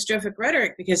alloiostrophic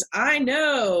rhetoric, because I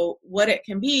know what it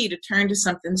can be to turn to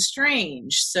something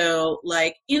strange. So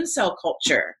like incel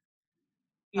culture,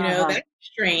 that's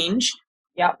strange.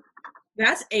 Yep.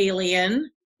 That's alien.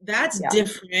 That's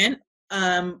different.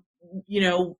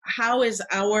 How is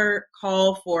our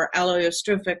call for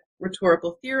alloiostrophic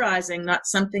rhetorical theorizing not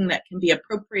something that can be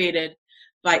appropriated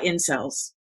by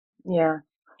incels? Yeah.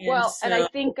 And I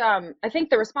think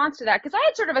the response to that, because I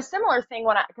had sort of a similar thing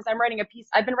because I've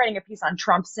been writing a piece on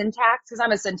Trump syntax, because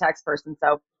I'm a syntax person.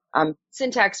 So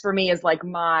syntax for me is like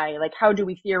how do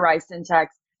we theorize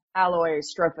syntax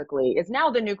alloistrophically is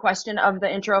now the new question of the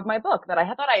intro of my book that I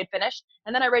thought I had finished.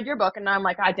 And then I read your book and now I'm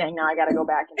like, dang, now I got to go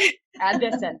back and add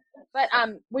this in. But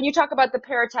when you talk about the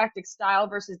paratactic style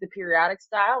versus the periodic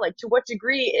style, like to what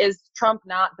degree is Trump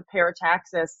not the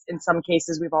parataxis in some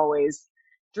cases we've always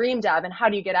dreamed of, and how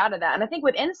do you get out of that? And I think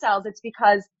with incels, it's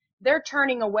because their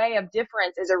turning away of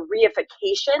difference is a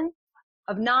reification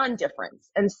of non-difference.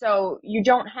 And so you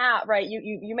don't have, right,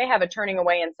 you may have a turning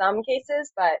away in some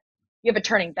cases, but you have a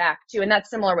turning back too. And that's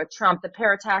similar with Trump. The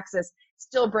parataxis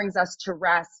still brings us to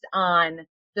rest on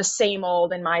the same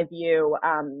old, in my view,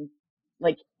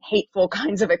 like hateful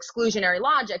kinds of exclusionary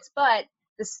logics, but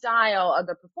the style of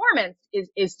the performance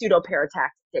is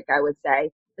pseudo-paratactic, I would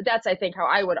say. But that's, I think, how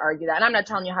I would argue that. And I'm not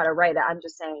telling you how to write it. I'm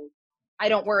just saying I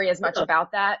don't worry as much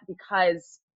about that,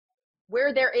 because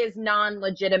where there is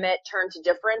non-legitimate turn to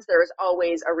difference, there is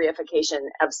always a reification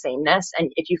of sameness.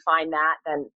 And if you find that,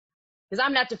 then, because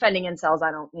I'm not defending incels,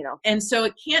 I don't, And so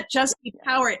it can't just be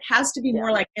power. It has to be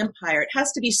more like empire. It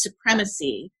has to be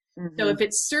supremacy. Mm-hmm. So if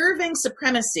it's serving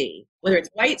supremacy, whether it's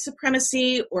white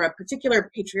supremacy or a particular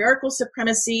patriarchal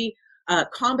supremacy, a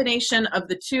combination of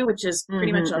the two, which is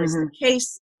pretty much always the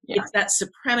case, it's that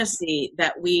supremacy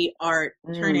that we are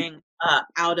turning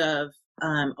out of,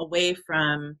 away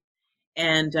from.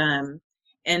 And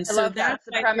I so love that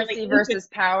supremacy versus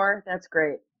power. That's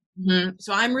great. Mm-hmm.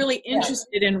 So I'm really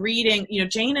interested in reading,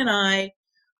 Jane and I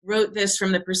wrote this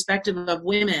from the perspective of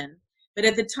women, but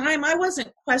at the time I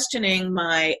wasn't questioning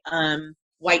my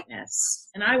whiteness,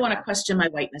 and I want to question my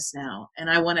whiteness now. And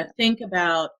I want to think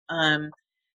about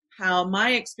how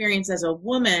my experience as a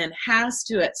woman has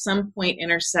to at some point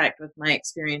intersect with my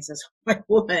experience as a white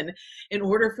woman in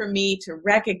order for me to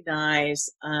recognize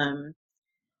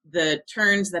the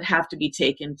turns that have to be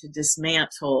taken to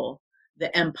dismantle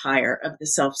the empire of the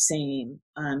self-same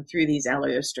through these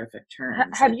allelostrophic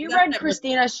turns. Have you read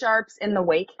Christina Sharp's In the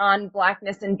Wake on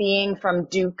Blackness and Being from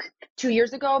Duke 2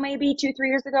 years ago, maybe 2-3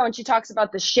 years ago? And she talks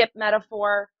about the ship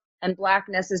metaphor, and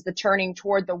blackness is the turning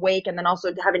toward the wake, and then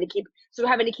also having to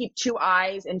keep two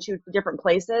eyes in two different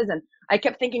places. And I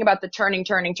kept thinking about the turning,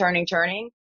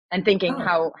 and thinking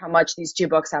how much these two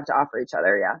books have to offer each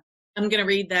other. Yeah. I'm going to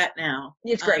read that now.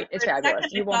 It's great. It's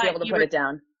fabulous. You won't be able to put it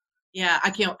down. Yeah, I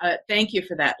can't. Thank you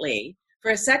for that, Lee.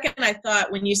 For a second, I thought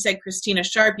when you said Christina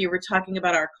Sharp, you were talking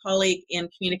about our colleague in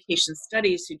communication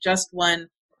studies who just won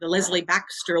the Leslie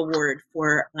Baxter Award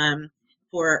for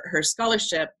her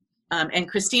scholarship. And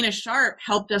Christina Sharp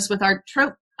helped us with our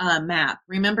trope map.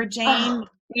 Remember Jane?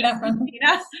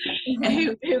 Christina,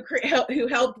 who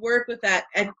helped work with that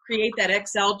and create that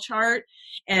Excel chart.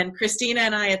 And Christina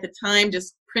and I at the time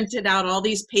just printed out all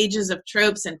these pages of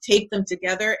tropes and taped them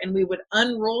together, and we would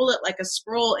unroll it like a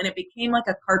scroll, and it became like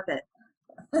a carpet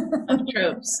of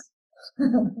tropes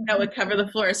that would cover the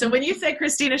floor. So when you say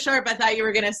Christina Sharp, I thought you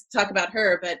were going to talk about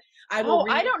her, but I will.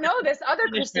 I don't know this other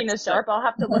Christina Sharp. I'll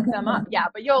have to look them up. Yeah,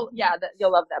 but you'll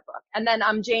love that book. And then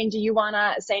Jane, do you want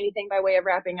to say anything by way of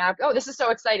wrapping up? Oh, this is so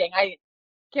exciting. I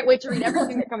can't wait to read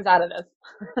everything that comes out of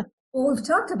this. Well, we've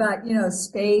talked about,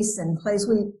 space and place.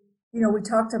 We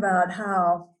talked about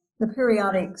how the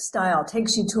periodic style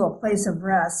takes you to a place of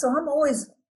rest. So I'm always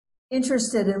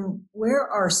interested in where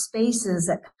are spaces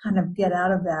that kind of get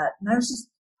out of that. And I was just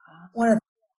one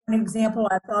example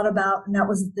I thought about, and that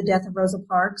was the death of Rosa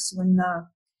Parks when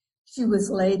she was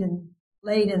laid in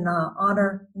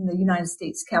honor in the United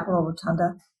States Capitol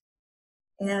Rotunda.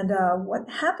 And what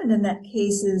happened in that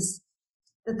case is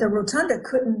that the Rotunda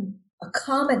couldn't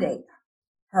accommodate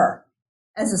her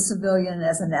as a civilian,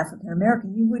 as an African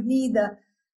American. You would need the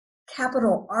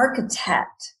Capitol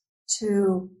architect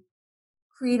to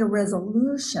create a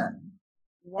resolution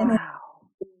and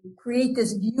create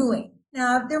this viewing.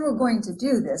 Now, if they were going to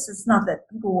do this, it's not that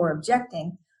people were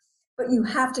objecting, but you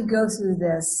have to go through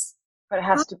this. But it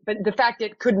has to. But the fact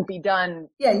it couldn't be done.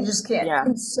 Yeah, you just can't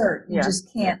insert. You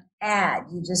just can't add.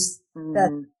 You just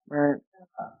right.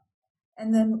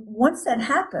 And then once that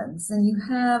happens, then you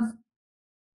have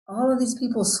all of these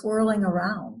people swirling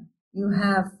around. You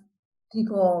have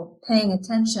people paying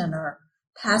attention, or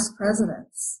past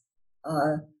presidents,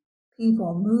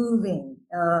 people moving,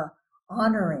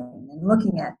 honoring and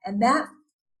looking at. And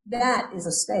that is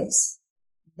a space.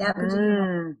 That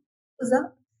particular was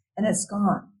up and it's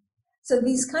gone. So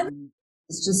these kind of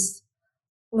things, just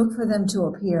look for them to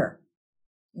appear.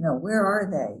 Where are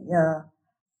they?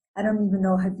 I don't even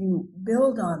know how you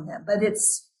build on them, but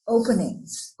it's opening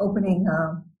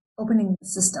the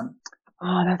system.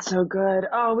 Oh, that's so good.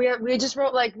 Oh, we just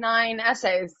wrote like 9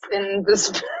 essays in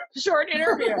this short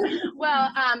interview. Well,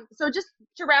 so just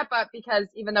to wrap up, because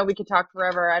even though we could talk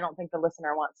forever, I don't think the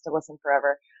listener wants to listen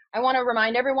forever. I want to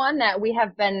remind everyone that we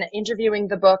have been interviewing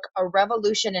the book A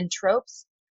Revolution in Tropes,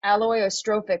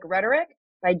 Allelostrophic Rhetoric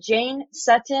by Jane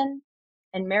Sutton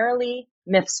and Marilee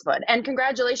Mifsud. And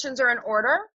congratulations are in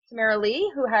order to Marilee,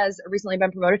 who has recently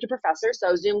been promoted to professor.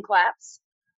 So Zoom claps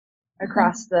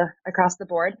across the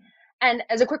board. And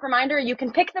as a quick reminder, you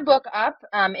can pick the book up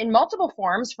in multiple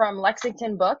forms from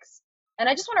Lexington Books. And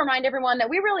I just want to remind everyone that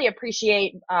we really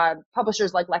appreciate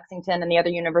publishers like Lexington and the other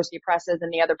university presses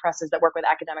and the other presses that work with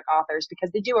academic authors,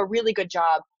 because they do a really good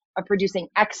job of producing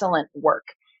excellent work.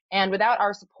 And without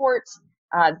our support,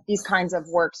 these kinds of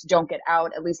works don't get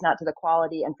out, at least not to the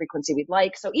quality and frequency we'd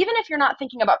like. So even if you're not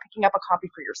thinking about picking up a copy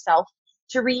for yourself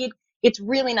to read, it's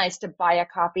really nice to buy a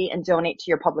copy and donate to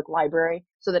your public library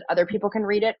so that other people can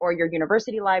read it, or your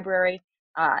university library.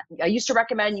 I used to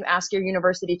recommend you ask your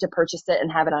university to purchase it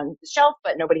and have it on the shelf,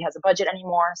 but nobody has a budget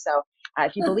anymore. So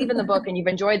if you believe in the book and you've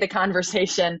enjoyed the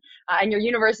conversation and your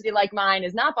university, like mine,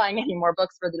 is not buying any more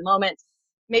books for the moment,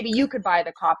 maybe you could buy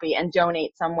the copy and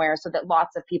donate somewhere so that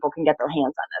lots of people can get their hands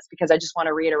on this. Because I just want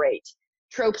to reiterate,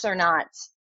 tropes are not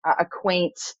a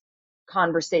quaint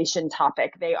conversation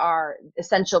topic. They are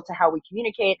essential to how we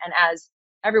communicate. And as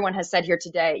everyone has said here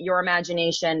today, your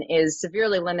imagination is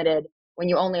severely limited when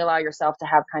you only allow yourself to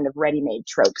have kind of ready-made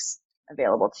tropes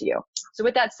available to you. So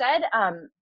with that said,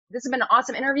 this has been an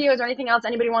awesome interview. Is there anything else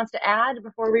anybody wants to add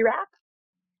before we wrap?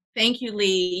 Thank you,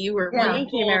 Lee. You were Thank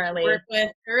you, wonderful to work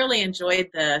with. Thoroughly enjoyed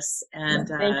this. And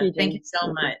thank you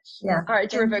so much. Yeah. All right,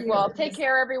 terrific. Well, take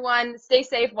care, everyone. Stay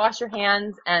safe, wash your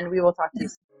hands, and we will talk to you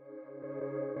soon.